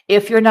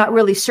 If you're not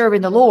really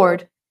serving the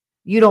Lord,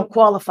 you don't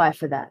qualify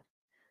for that.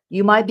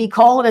 You might be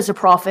called as a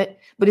prophet,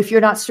 but if you're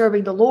not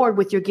serving the Lord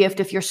with your gift,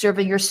 if you're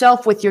serving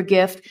yourself with your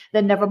gift,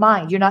 then never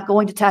mind. You're not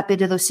going to tap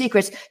into those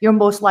secrets. You're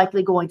most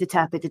likely going to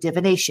tap into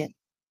divination.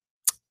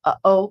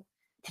 Uh-oh.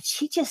 Did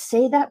she just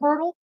say that,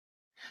 Myrtle?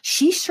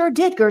 She sure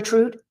did,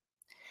 Gertrude.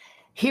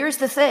 Here's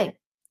the thing.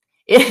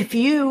 If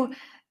you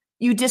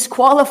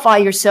disqualify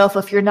yourself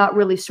if you're not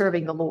really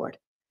serving the Lord.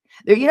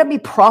 You know how many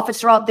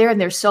prophets are out there and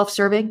they're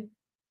self-serving?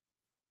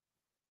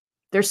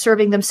 They're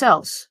serving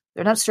themselves.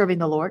 They're not serving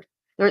the Lord.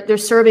 They're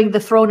serving the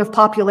throne of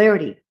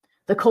popularity,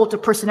 the cult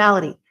of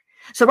personality.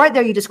 So right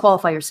there, you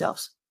disqualify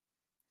yourselves.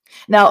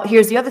 Now,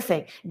 here's the other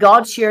thing.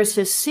 God shares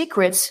his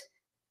secrets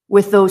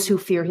with those who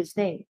fear his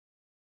name.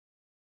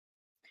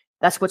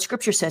 That's what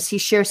scripture says. He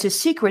shares his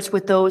secrets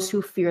with those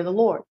who fear the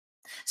Lord.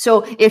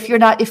 So if you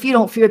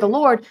don't fear the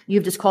Lord,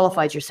 you've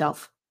disqualified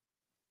yourself.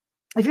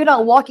 If you're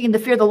not walking in the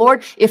fear of the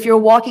Lord, if you're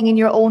walking in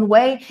your own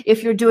way,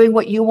 if you're doing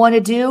what you want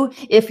to do,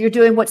 if you're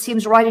doing what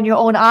seems right in your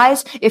own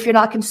eyes, if you're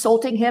not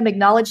consulting him,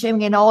 acknowledging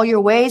him in all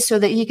your ways so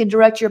that he can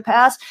direct your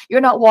paths, you're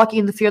not walking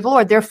in the fear of the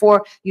Lord.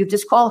 Therefore, you've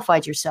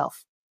disqualified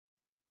yourself.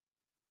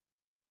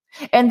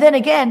 And then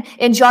again,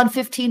 in John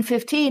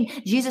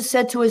 15:15, Jesus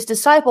said to his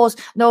disciples,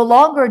 "No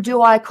longer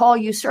do I call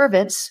you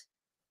servants,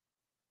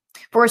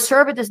 for a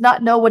servant does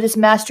not know what his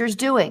master is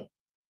doing,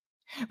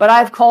 but I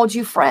have called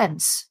you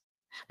friends,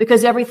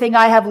 because everything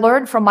I have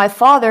learned from my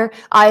Father,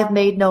 I have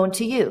made known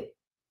to you."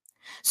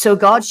 So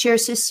God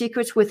shares his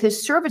secrets with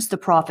his servants, the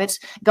prophets.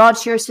 God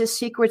shares his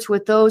secrets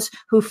with those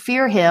who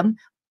fear him,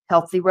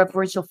 healthy,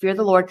 reverential fear of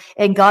the Lord,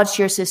 and God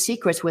shares his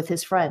secrets with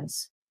his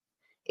friends.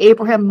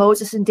 Abraham,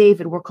 Moses, and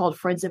David were called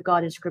friends of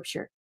God in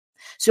scripture.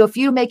 So if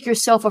you make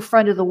yourself a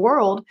friend of the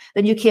world,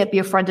 then you can't be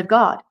a friend of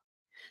God.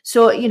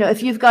 So,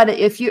 if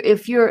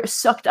you're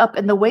sucked up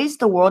in the ways of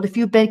the world, if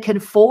you've been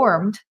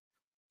conformed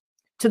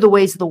to the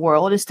ways of the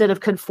world instead of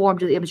conformed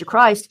to the image of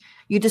Christ,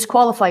 you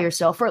disqualify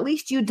yourself, or at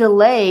least you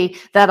delay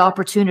that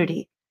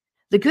opportunity.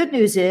 The good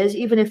news is,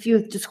 even if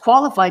you've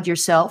disqualified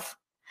yourself,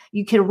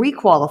 you can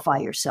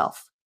requalify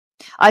yourself.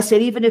 I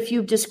said, even if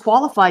you've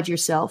disqualified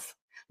yourself,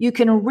 you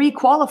can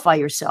requalify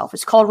yourself.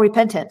 It's called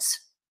repentance.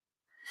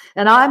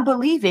 And I'm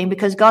believing,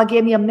 because God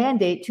gave me a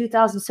mandate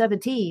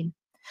 2017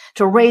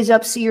 to raise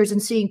up seers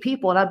and seeing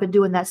people, and I've been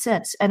doing that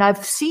since. And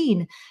I've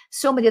seen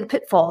so many of the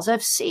pitfalls.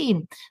 I've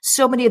seen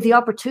so many of the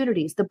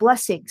opportunities, the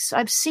blessings.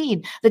 I've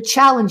seen the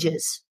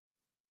challenges.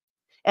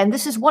 And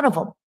this is one of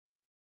them.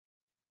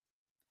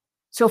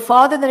 So,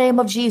 Father, in the name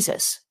of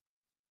Jesus,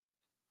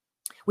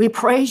 we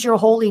praise your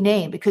holy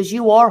name, because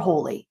you are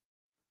holy.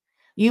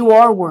 You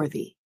are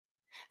worthy.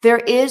 There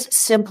is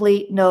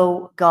simply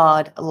no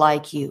God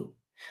like you.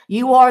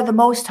 You are the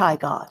Most High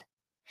God.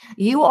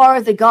 You are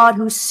the God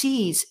who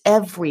sees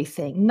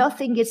everything.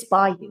 Nothing gets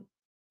by you.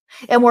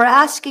 And we're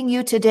asking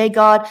you today,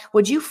 God,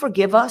 would you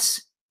forgive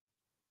us?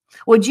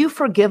 Would you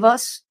forgive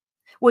us?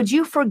 Would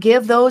you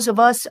forgive those of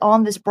us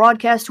on this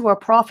broadcast who are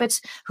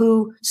prophets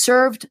who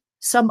served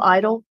some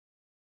idol,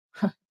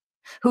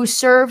 who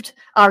served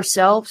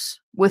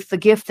ourselves with the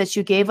gift that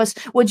you gave us?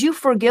 Would you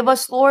forgive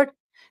us, Lord,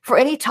 for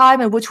any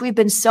time in which we've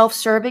been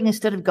self-serving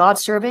instead of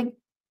God-serving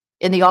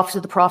in the office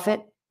of the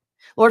prophet?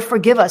 Lord,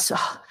 forgive us.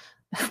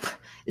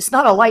 It's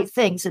not a light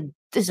thing. This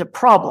is a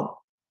problem.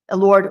 And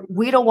Lord,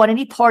 we don't want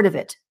any part of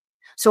it.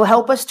 So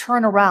help us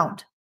turn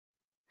around.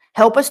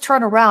 Help us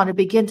turn around and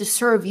begin to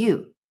serve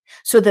you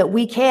so that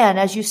we can,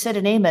 as you said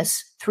in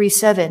Amos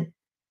 3:7,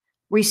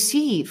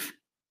 receive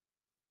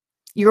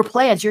your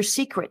plans, your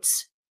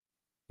secrets,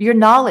 your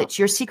knowledge,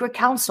 your secret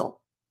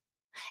counsel.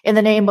 In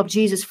the name of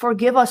Jesus,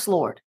 forgive us,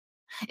 Lord.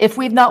 If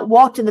we've not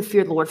walked in the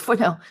fear of the Lord,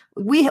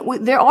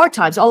 there are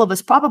times, all of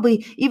us,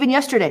 probably even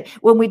yesterday,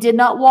 when we did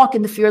not walk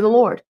in the fear of the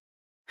Lord,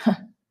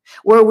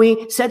 where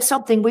we said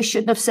something we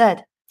shouldn't have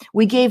said.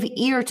 We gave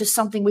ear to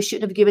something we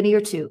shouldn't have given ear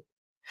to.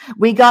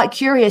 We got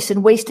curious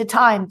and wasted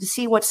time to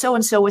see what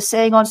so-and-so was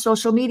saying on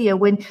social media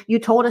when you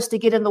told us to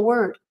get in the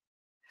Word.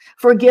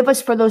 Forgive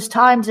us for those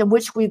times in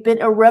which we've been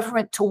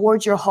irreverent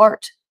towards your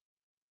heart.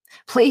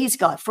 Please,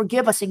 God,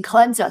 forgive us and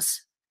cleanse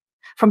us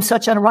from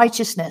such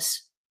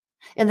unrighteousness.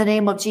 In the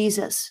name of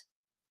Jesus.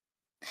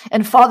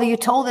 And Father, you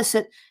told us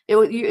that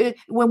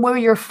when we're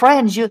your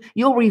friends,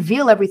 you'll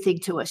reveal everything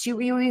to us. You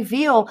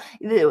reveal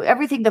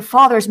everything the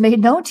Father has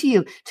made known to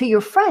you, to your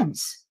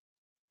friends.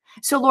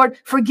 So Lord,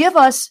 forgive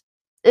us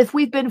if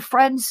we've been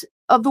friends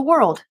of the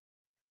world.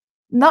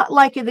 Not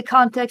like in the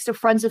context of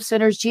friends of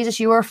sinners. Jesus,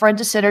 you are a friend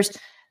of sinners.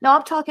 No,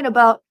 I'm talking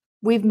about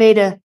we've made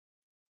a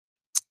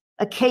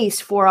case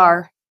for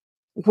our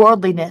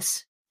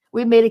worldliness.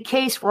 We made a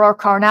case for our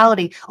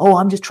carnality. Oh,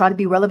 I'm just trying to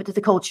be relevant to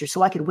the culture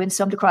so I can win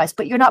some to Christ.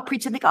 But you're not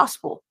preaching the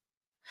gospel.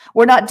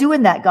 We're not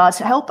doing that, God.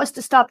 So help us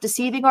to stop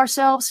deceiving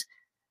ourselves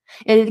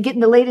and get in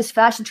the latest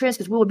fashion trends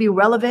because we will be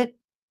relevant.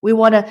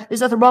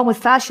 There's nothing wrong with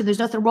fashion. There's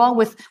nothing wrong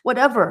with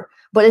whatever.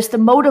 But it's the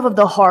motive of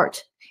the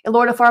heart. And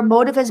Lord, if our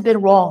motive has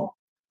been wrong,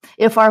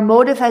 if our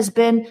motive has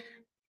been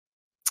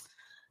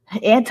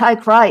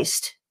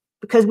anti-Christ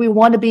because we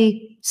want to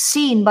be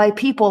seen by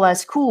people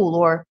as cool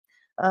or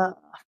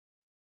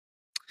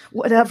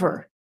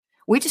whatever.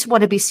 We just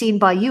want to be seen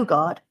by you,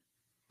 God.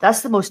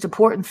 That's the most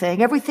important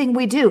thing. Everything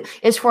we do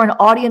is for an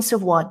audience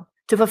of one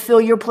to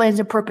fulfill your plans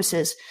and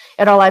purposes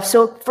in our life.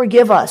 So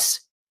forgive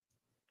us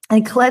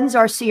and cleanse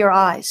our seer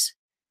eyes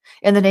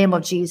in the name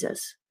of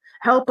Jesus.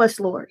 Help us,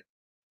 Lord.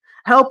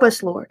 Help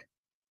us, Lord.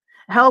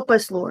 Help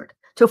us, Lord,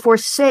 to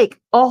forsake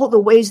all the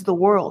ways of the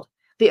world,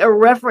 the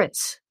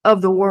irreverence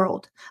of the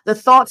world, the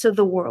thoughts of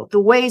the world, the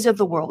ways of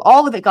the world,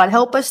 all of it. God,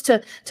 help us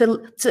to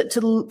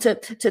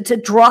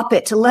drop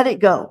it, to let it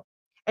go,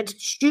 and to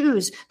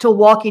choose to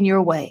walk in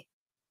your way.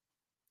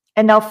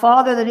 And now,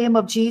 Father, in the name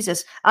of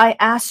Jesus, I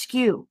ask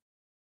you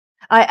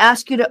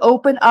to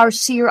open our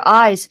seer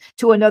eyes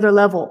to another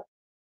level.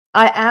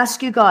 I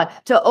ask you, God,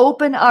 to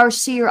open our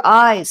seer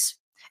eyes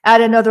at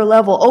another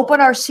level.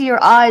 Open our seer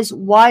eyes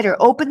wider.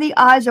 Open the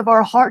eyes of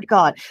our heart,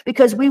 God,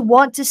 because we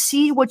want to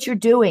see what you're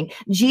doing.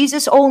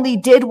 Jesus only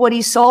did what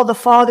he saw the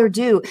Father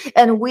do,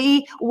 and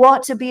we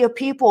want to be a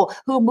people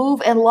who move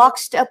in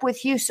lockstep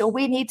with you. So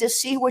we need to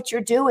see what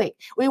you're doing.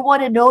 We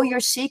want to know your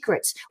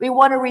secrets. We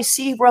want to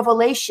receive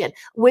revelation,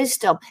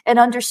 wisdom, and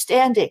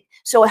understanding.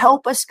 So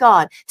help us,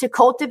 God, to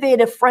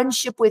cultivate a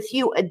friendship with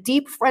you, a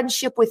deep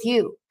friendship with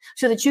you,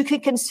 so that you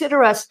can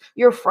consider us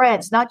your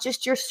friends, not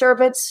just your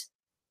servants,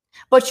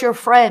 but your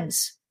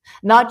friends,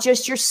 not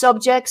just your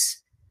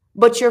subjects,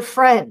 but your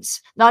friends,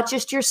 not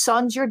just your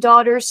sons, your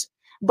daughters,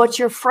 but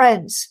your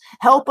friends.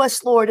 Help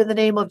us, Lord, in the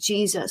name of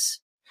Jesus.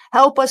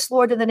 Help us,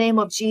 Lord, in the name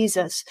of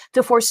Jesus,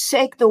 to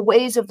forsake the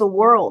ways of the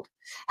world.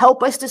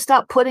 Help us to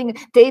stop putting,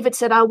 David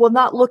said, I will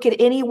not look at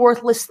any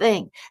worthless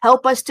thing.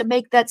 Help us to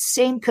make that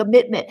same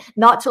commitment,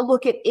 not to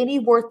look at any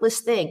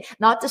worthless thing,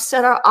 not to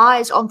set our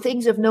eyes on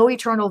things of no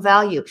eternal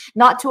value,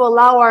 not to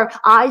allow our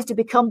eyes to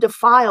become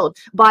defiled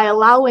by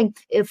allowing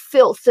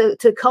filth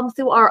to come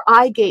through our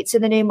eye gates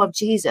in the name of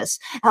Jesus.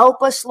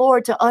 Help us,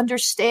 Lord, to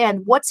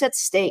understand what's at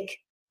stake.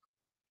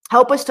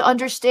 Help us to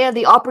understand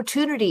the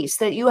opportunities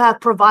that you have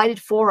provided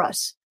for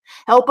us.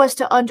 Help us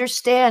to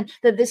understand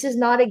that this is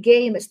not a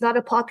game. It's not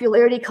a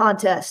popularity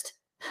contest.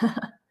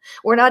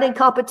 We're not in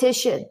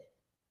competition.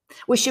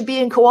 We should be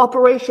in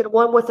cooperation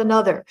one with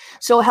another.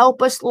 So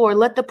help us, Lord.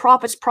 Let the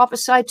prophets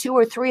prophesy 2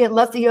 or 3 and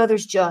let the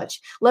others judge.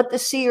 Let the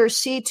seers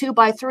see 2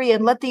 by 3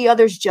 and let the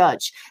others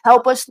judge.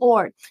 Help us,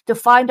 Lord, to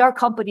find our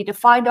company, to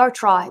find our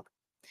tribe.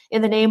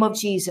 In the name of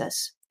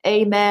Jesus.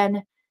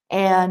 Amen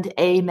and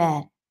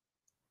amen.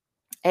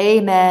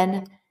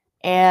 Amen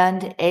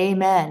and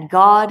amen.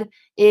 God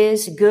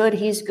is good.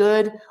 He's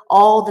good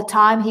all the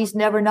time. He's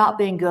never not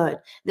been good.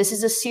 This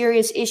is a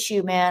serious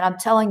issue, man. I'm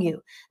telling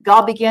you.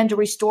 God began to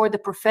restore the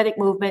prophetic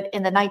movement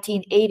in the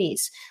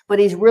 1980s, but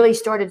he's really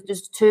started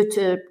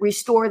to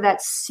restore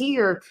that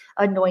seer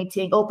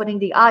anointing, opening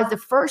the eyes.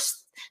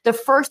 The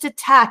first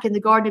attack in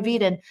the Garden of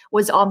Eden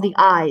was on the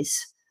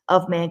eyes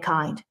of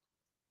mankind.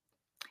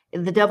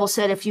 The devil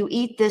said, if you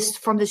eat this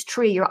from this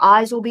tree, your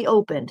eyes will be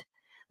opened.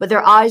 But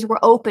their eyes were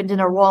opened in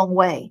a wrong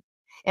way.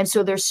 And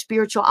so their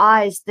spiritual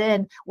eyes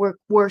then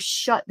were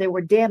shut. They were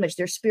damaged.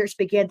 Their spirits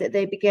there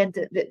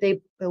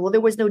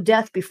was no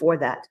death before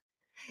that.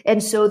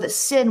 And so the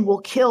sin will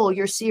kill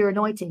your seer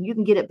anointing. You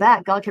can get it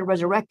back. God can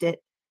resurrect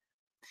it.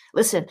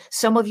 Listen,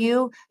 some of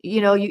you,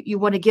 you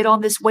want to get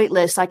on this wait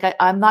list. Like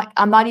I'm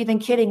not even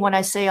kidding when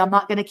I say I'm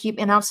not going to keep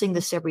announcing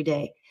this every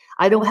day.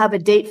 I don't have a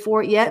date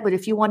for it yet, but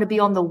if you want to be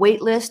on the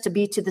wait list to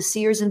be to the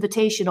Seers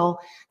Invitational,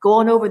 go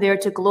on over there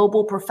to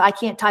Global I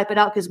can't type it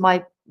out because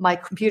my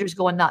computer's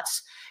going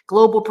nuts.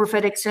 Global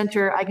Prophetic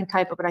Center. I can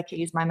type it, but I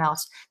can't use my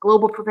mouse.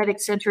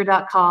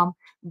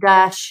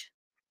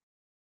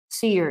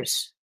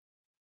 globalpropheticcenter.com/Seers.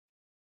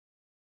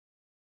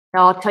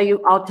 Now I'll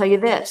tell you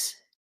this.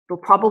 It'll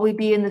probably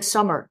be in the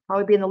summer,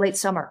 probably be in the late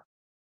summer.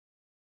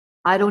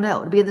 I don't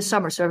know. It'll be in the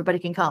summer so everybody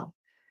can come.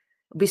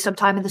 It'll be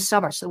sometime in the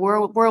summer. So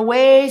we're a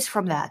ways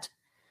from that.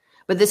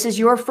 But this is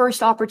your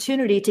first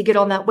opportunity to get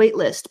on that wait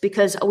list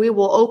because we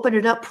will open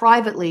it up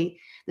privately.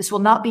 This will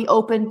not be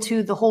open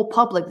to the whole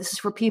public. This is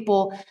for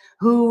people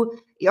who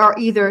are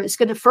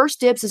first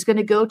dibs is going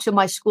to go to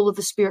my School of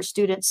the Spirit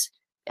students,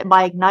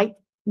 my Ignite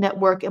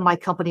network, and my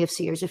Company of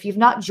Seers. If you've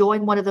not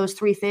joined one of those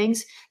 3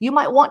 things, you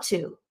might want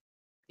to.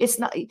 It's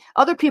not,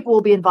 other people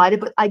will be invited,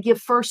 but I give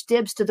first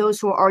dibs to those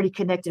who are already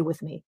connected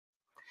with me.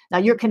 Now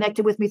you're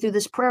connected with me through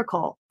this prayer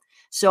call.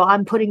 So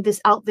I'm putting this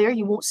out there.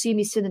 You won't see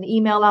me send an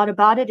email out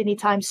about it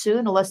anytime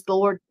soon, unless the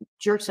Lord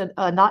jerks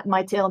a knot in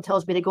my tail and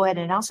tells me to go ahead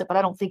and announce it, but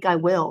I don't think I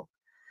will.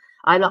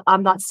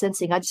 I'm not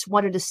sensing. I just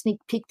wanted to sneak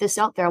peek this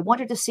out there. I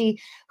wanted to see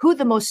who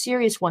the most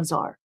serious ones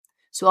are.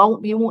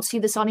 So you won't see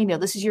this on email.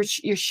 This is your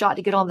shot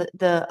to get on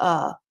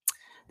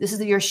this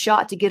is your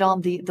shot to get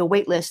on the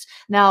wait list.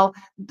 Now,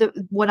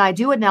 when I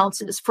do announce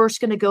it, it's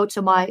first going to go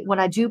to when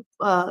I do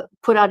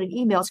put out an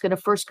email, it's going to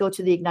first go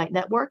to the Ignite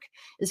Network.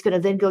 It's going to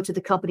then go to the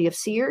Company of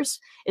Seers.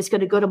 It's going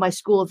to go to my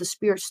School of the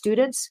Spirit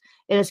students,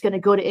 and it's going to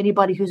go to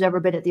anybody who's ever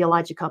been at the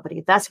Elijah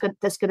Company. That's going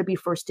to be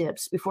first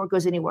dibs before it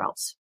goes anywhere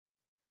else.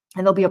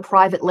 And there'll be a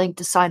private link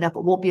to sign up.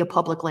 It won't be a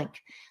public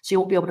link, so you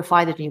won't be able to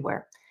find it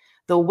anywhere.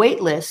 The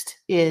wait list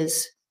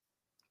is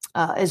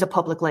a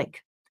public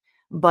link,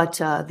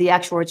 but the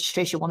actual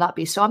registration will not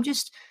be. So I'm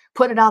just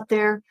putting it out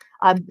there.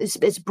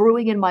 It's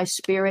brewing in my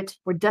spirit.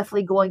 We're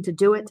definitely going to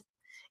do it.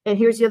 And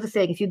here's the other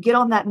thing. If you get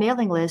on that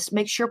mailing list,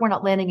 make sure we're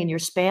not landing in your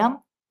spam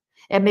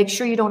and make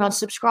sure you don't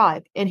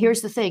unsubscribe. And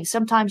here's the thing.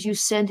 Sometimes you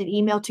send an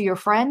email to your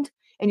friend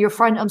and your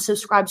friend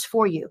unsubscribes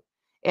for you.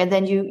 And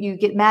then you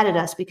get mad at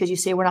us because you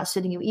say we're not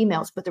sending you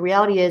emails. But the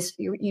reality is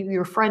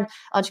your friend,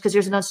 because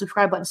there's an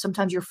unsubscribe button,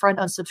 sometimes your friend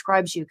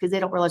unsubscribes you because they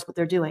don't realize what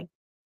they're doing.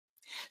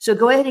 So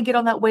go ahead and get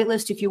on that wait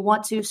list if you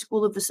want to.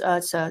 School of this,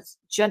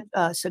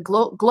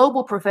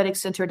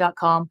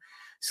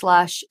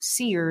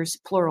 globalpropheticcenter.com/seers,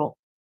 plural.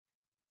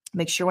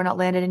 Make sure we're not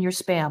landing in your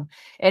spam,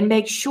 and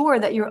make sure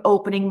that you're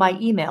opening my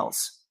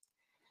emails,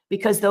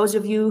 because those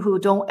of you who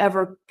don't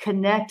ever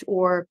connect,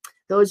 or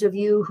those of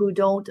you who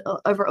don't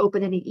ever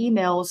open any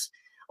emails,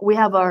 we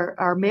have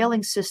our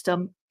mailing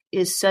system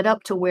is set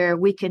up to where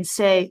we can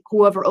say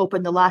whoever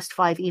opened the last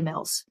 5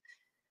 emails,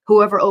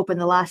 whoever opened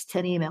the last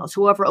 10 emails,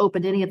 whoever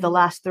opened any of the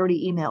last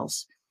 30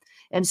 emails.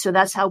 And so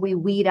that's how we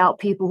weed out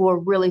people who are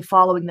really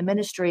following the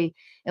ministry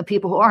and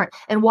people who aren't.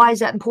 And why is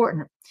that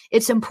important?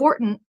 It's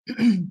important.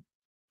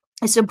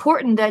 It's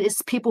important that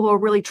it's people who are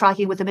really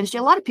tracking with the ministry.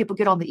 A lot of people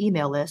get on the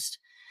email list,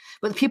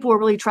 but the people who are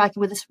really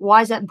tracking with this,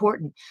 why is that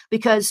important?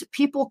 Because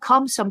people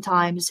come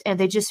sometimes and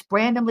they just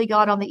randomly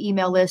got on the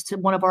email list at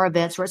one of our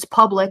events where it's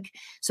public,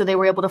 so they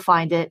were able to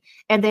find it.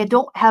 And they've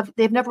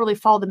never really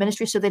followed the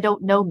ministry, so they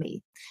don't know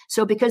me.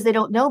 So because they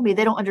don't know me,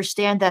 they don't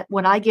understand that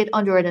when I get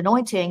under an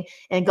anointing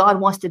and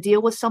God wants to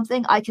deal with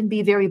something, I can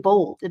be very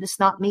bold, and it's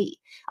not me.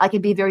 I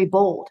can be very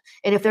bold.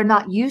 And if they're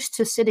not used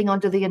to sitting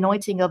under the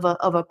anointing of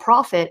a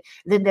prophet,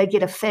 then they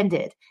get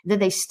offended. Then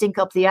they stink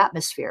up the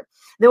atmosphere.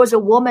 There was a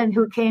woman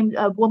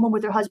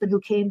with her husband who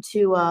came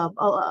to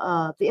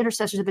the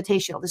Intercessors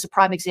Invitational. This is a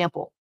prime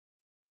example.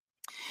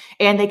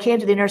 And they came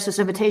to the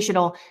Intercessors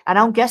Invitational, and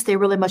I don't guess they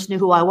really much knew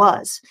who I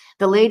was.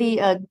 The lady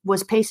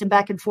was pacing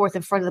back and forth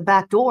in front of the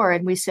back door,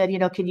 and we said,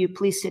 can you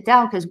please sit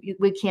down, because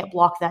we can't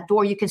block that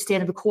door. You can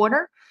stand in the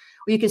corner,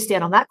 or you can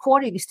stand on that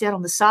corner, you can stand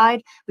on the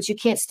side, but you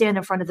can't stand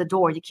in front of the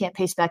door. You can't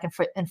pace back in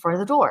front of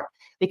the door,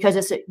 because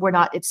it's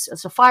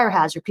a fire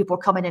hazard. People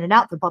are coming in and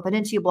out, they're bumping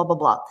into you, blah, blah,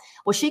 blah.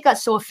 Well, she got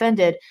so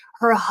offended.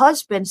 Her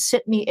husband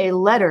sent me a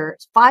letter,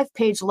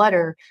 5-page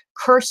letter,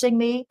 cursing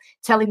me,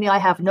 telling me I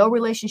have no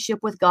relationship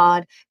with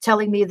God,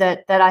 telling me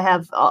that I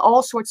have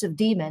all sorts of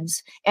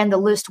demons. And the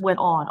list went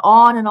on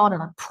and on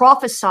and on,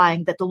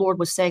 prophesying that the Lord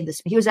was saying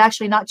this. He was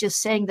actually not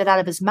just saying that out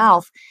of his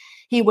mouth.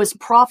 He was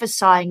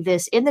prophesying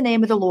this in the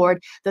name of the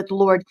Lord, that the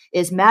Lord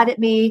is mad at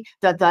me,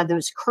 that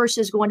there's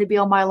curses going to be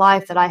on my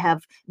life, that I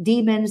have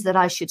demons, that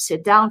I should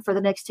sit down for the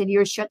next 10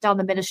 years, shut down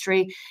the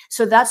ministry.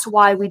 So that's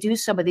why we do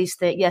some of these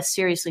things. Yes,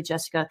 seriously,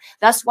 Jessica.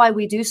 That's why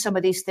we do some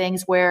of these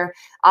things where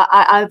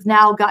I've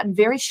now gotten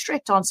very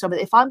strict on some of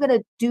it. If I'm going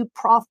to do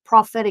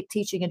prophetic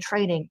teaching and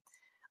training,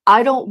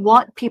 I don't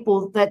want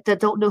people that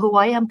don't know who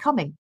I am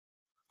coming,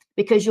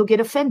 because you'll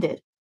get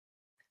offended.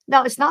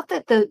 Now, it's not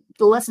that the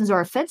lessons are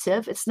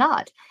offensive. It's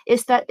not.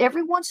 It's that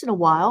every once in a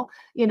while,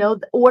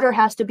 the order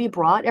has to be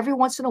brought. Every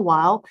once in a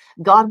while,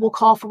 God will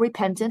call for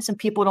repentance, and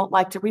people don't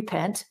like to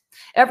repent.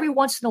 Every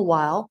once in a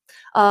while,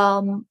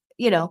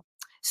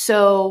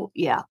 So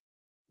yeah,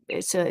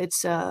 it's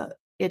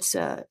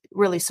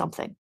really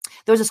something.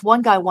 There was this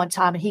one guy one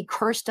time, and he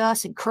cursed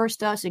us and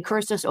cursed us and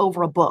cursed us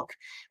over a book,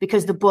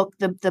 because the book,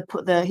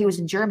 he was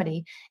in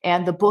Germany,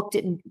 and the book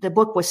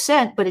was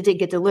sent, but it didn't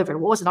get delivered. It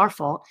wasn't our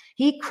fault.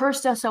 He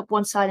cursed us up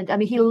one side.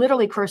 And he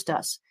literally cursed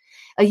us.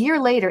 A year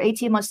later,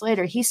 18 months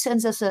later, he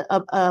sends us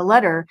a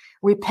letter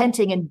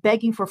repenting and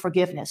begging for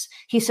forgiveness.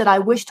 He said, I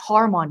wished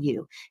harm on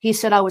you. He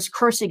said, I was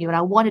cursing you, and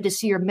I wanted to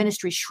see your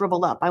ministry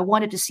shrivel up. I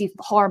wanted to see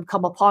harm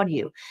come upon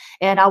you.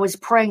 And I was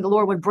praying the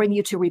Lord would bring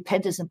you to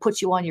repentance and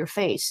put you on your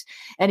face.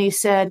 And he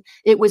said,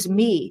 it was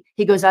me.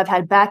 He goes, I've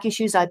had back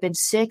issues. I've been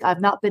sick.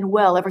 I've not been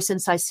well ever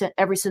since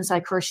I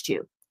cursed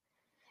you.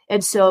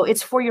 And so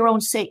it's for your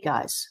own sake,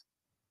 guys.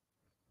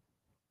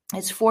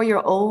 It's for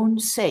your own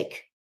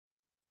sake.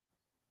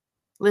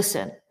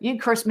 Listen, you can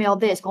curse me all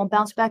day. It's going to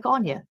bounce back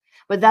on you.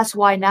 But that's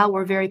why now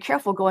we're very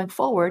careful going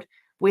forward.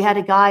 We had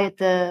a guy at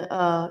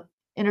the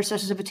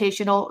Intercessors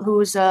Invitational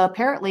who's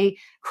apparently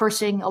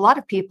cursing a lot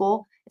of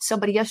people.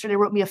 Somebody yesterday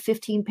wrote me a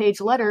 15-page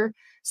letter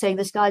saying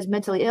this guy's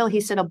mentally ill. He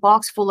sent a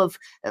box full of,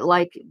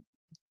 I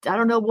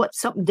don't know what,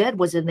 something dead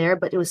was in there,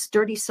 but it was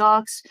dirty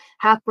socks,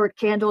 half-burnt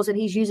candles, and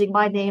he's using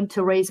my name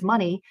to raise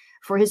money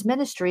for his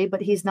ministry,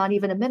 but he's not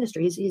even a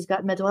ministry. He's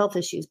got mental health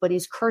issues, but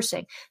he's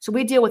cursing. So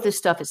we deal with this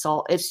stuff.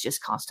 It's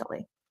just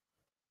constantly.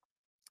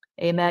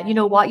 Amen. You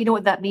know what? You know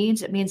what that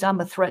means? It means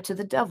I'm a threat to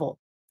the devil.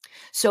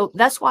 So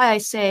that's why I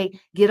say,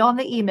 get on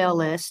the email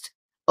list,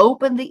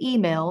 open the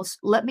emails,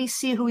 let me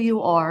see who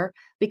you are,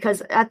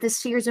 because at this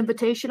Seers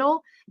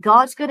Invitational,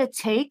 God's going to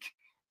take,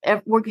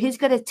 he's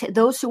going to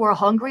those who are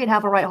hungry and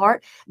have a right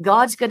heart,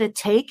 God's going to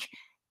take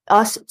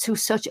us to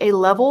such a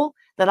level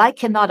that I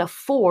cannot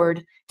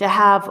afford to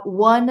have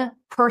one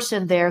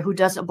person there who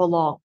doesn't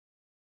belong.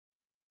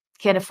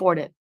 Can't afford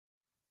it.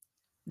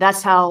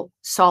 That's how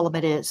solemn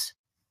it is.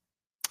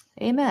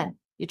 Amen.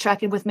 You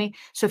tracking with me?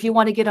 So if you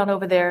want to get on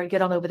over there,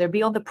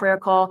 be on the prayer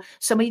call.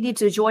 Somebody needs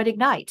to join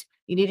Ignite.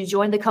 You need to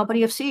join the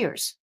company of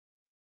seers.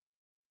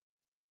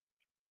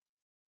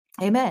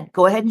 Amen.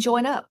 Go ahead and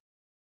join up.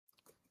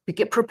 But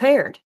get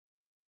prepared,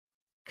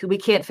 because we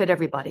can't fit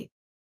everybody.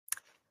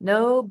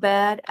 No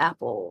bad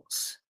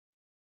apples.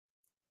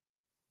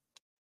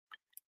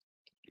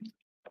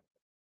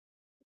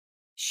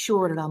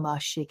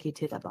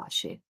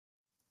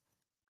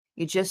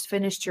 You just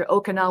finished your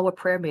Okinawa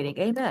prayer meeting.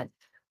 Amen.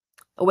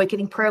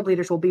 Awakening Prayer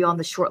Leaders will be on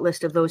the short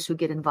list of those who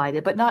get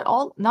invited, but not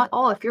all. Not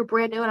all. If you're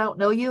brand new and I don't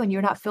know you and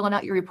you're not filling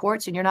out your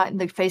reports and you're not in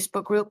the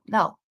Facebook group,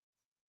 no.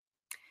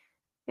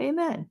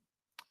 Amen.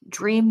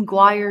 Dream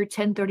Guire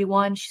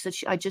 1031. She said,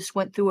 I just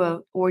went through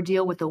a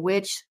ordeal with a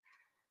witch.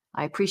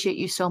 I appreciate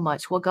you so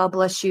much. Well, God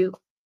bless you.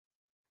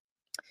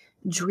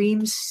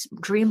 Dream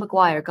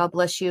McGuire, God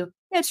bless you.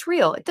 It's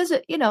real. It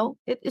doesn't,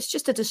 it's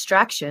just a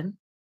distraction.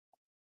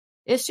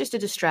 It's just a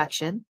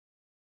distraction.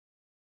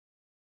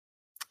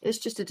 It's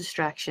just a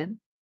distraction.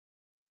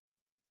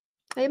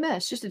 Amen.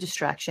 It's just a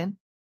distraction.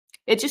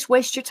 It just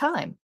wastes your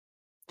time.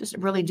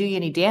 Doesn't really do you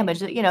any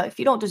damage. If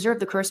you don't deserve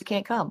the curse, it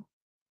can't come.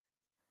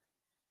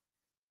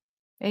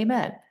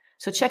 Amen.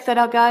 So check that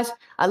out, guys.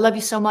 I love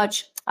you so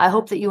much. I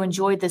hope that you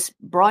enjoyed this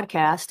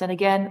broadcast. And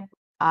again,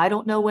 I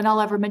don't know when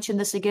I'll ever mention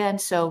this again.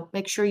 So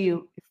make sure it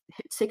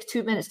takes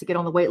 2 minutes to get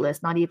on the wait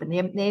list. Not even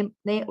name,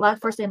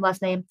 first name,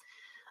 last name,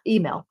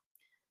 email.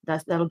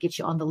 That'll get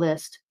you on the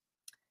list.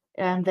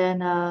 And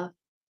then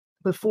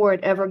before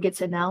it ever gets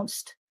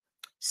announced,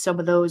 some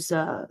of those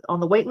on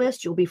the wait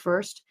list, you'll be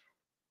first.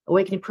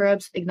 Awakening Prayer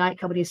Hubs, Ignite,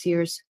 Company of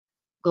Seers,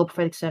 Global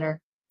Prophetic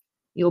Center,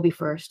 you'll be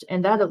first.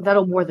 And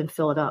that'll more than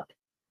fill it up.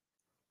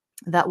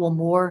 That will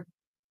more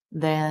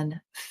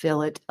than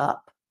fill it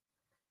up.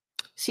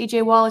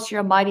 CJ Wallace,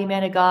 you're a mighty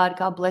man of God.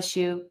 God bless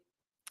you.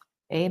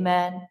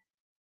 Amen.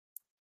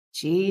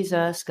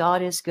 Jesus,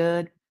 God is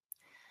good.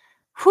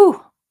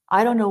 Whew.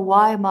 I don't know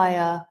why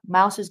my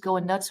mouse is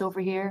going nuts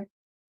over here.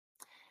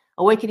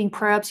 Awakening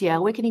Prayer Hubs. Yeah,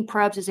 Awakening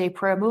Prayer Hubs is a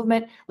prayer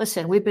movement.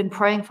 Listen, we've been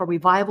praying for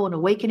revival and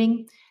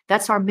awakening.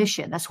 That's our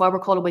mission. That's why we're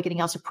called Awakening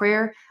House of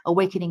Prayer,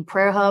 Awakening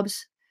Prayer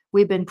Hubs.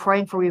 We've been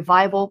praying for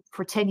revival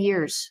for 10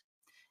 years.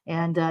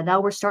 And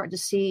now we're starting to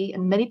see,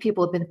 and many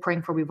people have been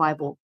praying for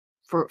revival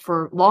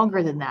for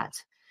longer than that.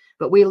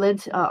 But we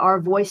lent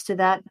our voice to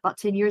that about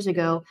 10 years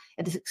ago.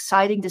 And it's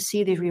exciting to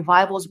see these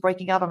revivals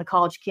breaking out on the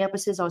college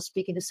campuses. I was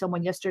speaking to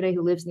someone yesterday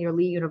who lives near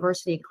Lee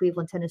University in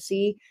Cleveland,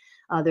 Tennessee.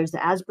 There's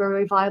the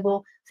Asbury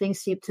revival.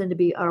 Things tend to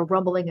be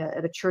rumbling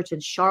at a church in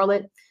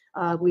Charlotte.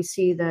 We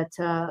see that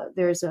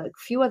there's a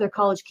few other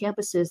college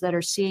campuses that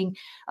are seeing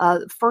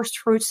first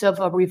fruits of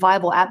a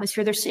revival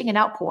atmosphere. They're seeing an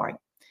outpouring.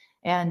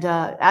 And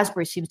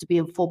Asbury seems to be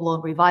in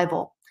full-blown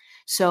revival.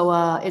 So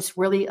it's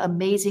really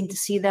amazing to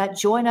see that.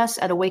 Join us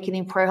at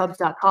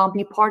awakeningprayerhubs.com.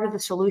 Be part of the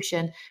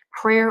solution.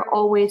 Prayer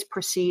always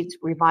precedes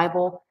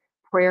revival.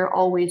 Prayer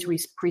always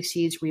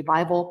precedes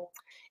revival.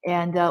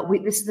 And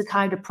this is the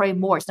time to pray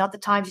more. It's not the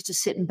time just to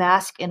sit and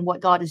bask in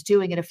what God is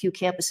doing in a few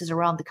campuses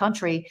around the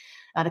country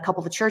and a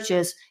couple of the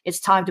churches. It's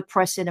time to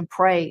press in and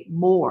pray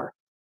more.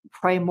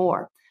 Pray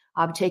more.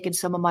 I'm taking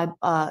some of my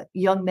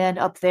young men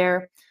up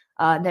there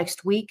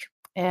next week.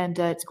 And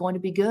it's going to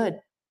be good.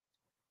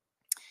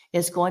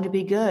 It's going to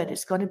be good.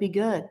 It's going to be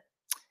good.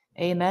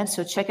 Amen.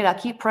 So check it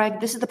out. Keep praying.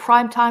 This is the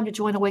prime time to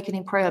join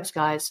Awakening Prayer Hubs,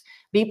 guys.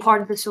 Be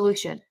part of the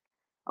solution.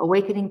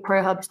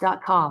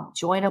 AwakeningPrayerHubs.com.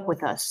 Join up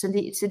with us.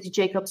 Cindy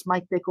Jacobs,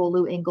 Mike Bickle,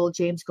 Lou Engle,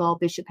 James Gall,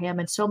 Bishop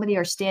Hammond. So many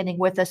are standing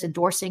with us,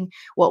 endorsing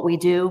what we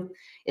do.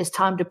 It's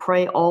time to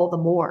pray all the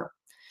more.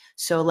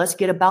 So let's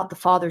get about the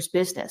Father's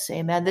business.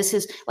 Amen. This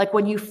is like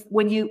when you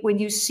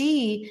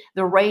see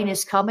the rain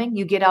is coming,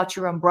 you get out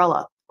your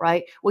umbrella.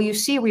 Right? Well, you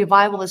see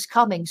revival is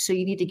coming, so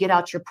you need to get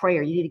out your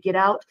prayer. You need to get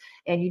out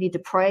and you need to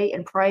pray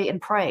and pray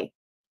and pray.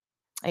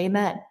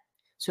 Amen.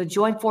 So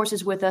join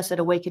forces with us at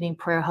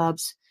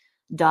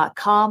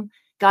awakeningprayerhubs.com.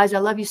 Guys, I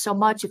love you so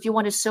much. If you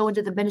want to sow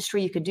into the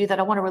ministry, you can do that.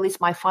 I want to release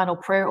my final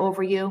prayer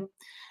over you,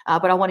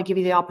 but I want to give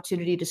you the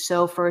opportunity to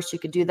sow first. You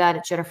can do that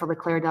at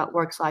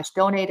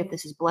jenniferleclaire.org/donate if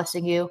this is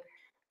blessing you.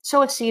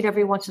 Sow a seed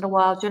every once in a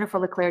while,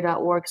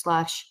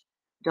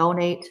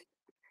 jenniferleclaire.org/donate.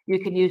 You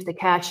can use the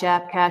Cash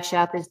App. Cash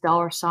App is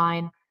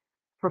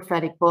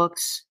 $prophetic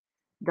books,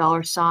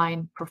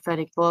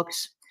 $prophetic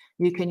books.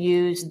 You can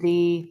use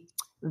the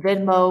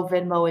Venmo.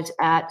 Venmo is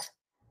at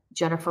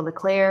Jennifer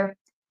LeClaire.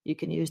 You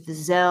can use the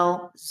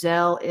Zelle.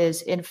 Zelle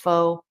is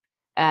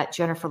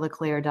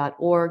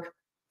info@jenniferleclaire.org.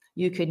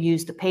 You can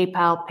use the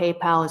PayPal.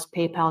 PayPal is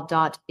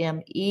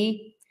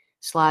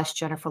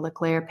paypal.me/Jennifer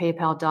LeClaire,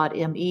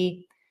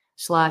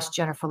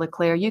 paypal.me/Jennifer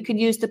LeClaire. You can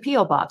use the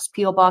P.O. Box,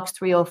 P.O. Box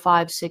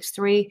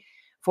 30563.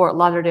 Fort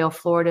Lauderdale,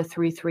 Florida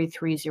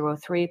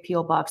 33303,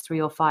 P.O. Box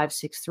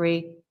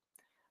 30563,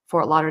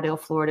 Fort Lauderdale,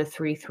 Florida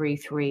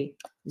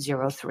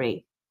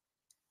 33303.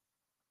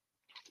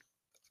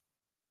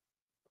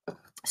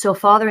 So,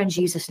 Father, in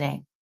Jesus'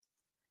 name,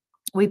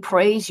 we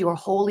praise your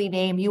holy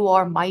name. You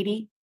are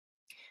mighty.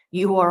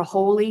 You are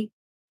holy.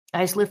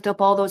 I just lift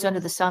up all those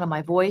under the sound of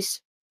my voice,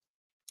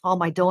 all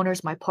my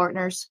donors, my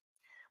partners,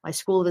 my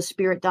School of the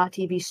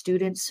Spirit.tv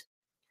students,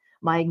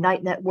 my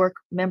Ignite Network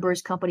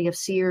members, Company of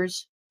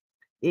Seers,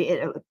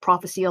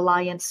 Prophecy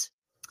Alliance,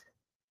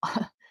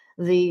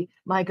 the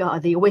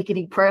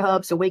Awakening Prayer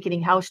Hubs,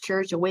 Awakening House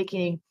Church,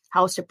 Awakening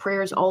House of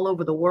Prayers all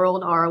over the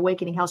world, our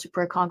Awakening House of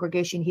Prayer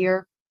congregation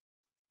here,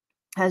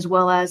 as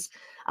well as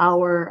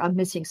I'm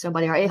missing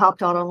somebody, our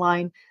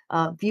AHOP.online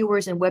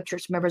viewers and web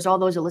church members, all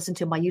those that listen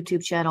to my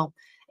YouTube channel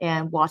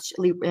and watch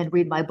and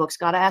read my books.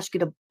 God, I ask you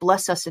to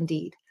bless us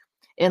indeed.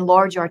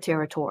 Enlarge our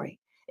territory.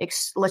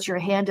 Let your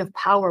hand of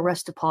power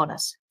rest upon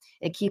us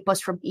and keep us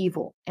from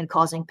evil and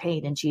causing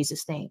pain in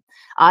Jesus' name.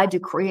 I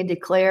decree and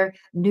declare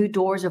new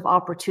doors of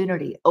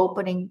opportunity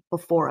opening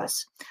before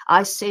us.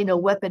 I say no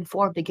weapon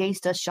formed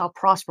against us shall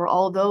prosper.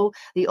 Although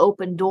the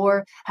open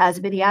door has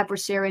many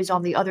adversaries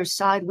on the other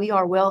side, we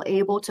are well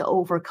able to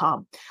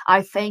overcome.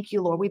 I thank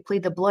you, Lord. We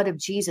plead the blood of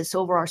Jesus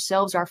over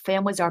ourselves, our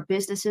families, our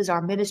businesses,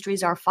 our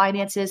ministries, our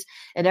finances,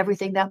 and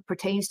everything that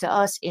pertains to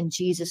us in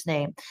Jesus'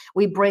 name.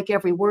 We break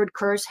every word,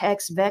 curse,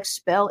 hex, vex,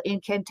 spell,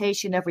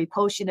 incantation, every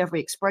potion, every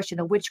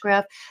expression of witchcraft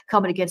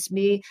coming against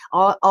me,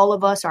 all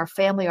of us, our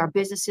family, our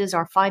businesses,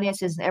 our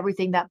finances, and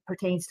everything that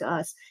pertains to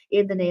us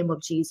in the name of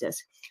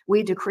Jesus.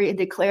 We decree and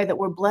declare that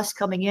we're blessed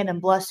coming in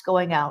and blessed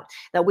going out,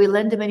 that we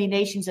lend to many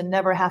nations and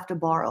never have to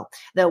borrow,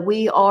 that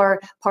we are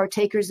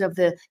partakers of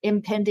the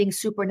impending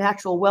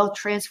supernatural wealth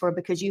transfer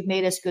because you've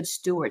made us good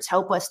stewards.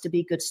 Help us to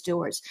be good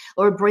stewards.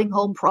 Lord, bring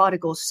home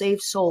prodigals, save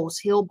souls,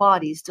 heal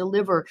bodies,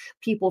 deliver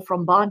people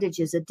from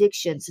bondages,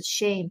 addictions,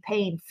 shame,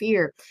 pain,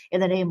 fear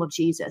in the name of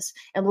Jesus.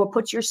 And Lord,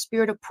 put your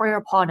spirit of prayer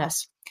upon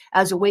us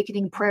as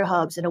Awakening Prayer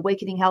Hubs and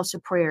Awakening House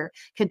of Prayer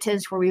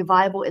contends for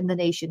revival in the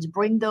nations.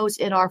 Bring those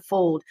in our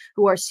fold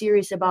who are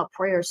serious about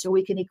prayer so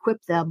we can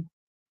equip them,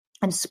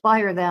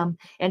 inspire them,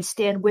 and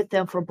stand with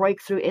them for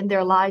breakthrough in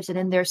their lives and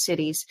in their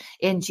cities.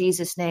 In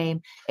Jesus' name,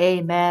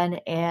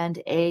 amen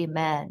and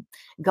amen.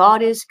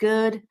 God is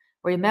good.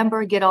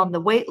 Remember, get on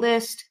the wait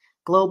list.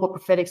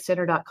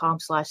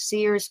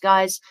 globalpropheticcenter.com/seers.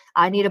 Guys,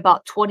 I need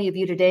about 20 of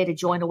you today to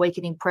join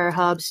Awakening Prayer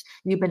Hubs.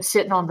 You've been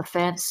sitting on the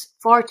fence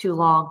far too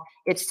long.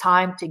 It's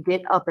time to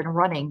get up and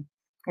running.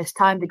 It's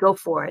time to go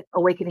for it.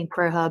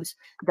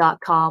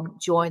 awakeningprayerhubs.com.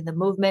 Join the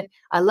movement.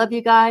 I love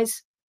you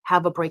guys.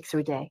 Have a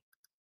breakthrough day.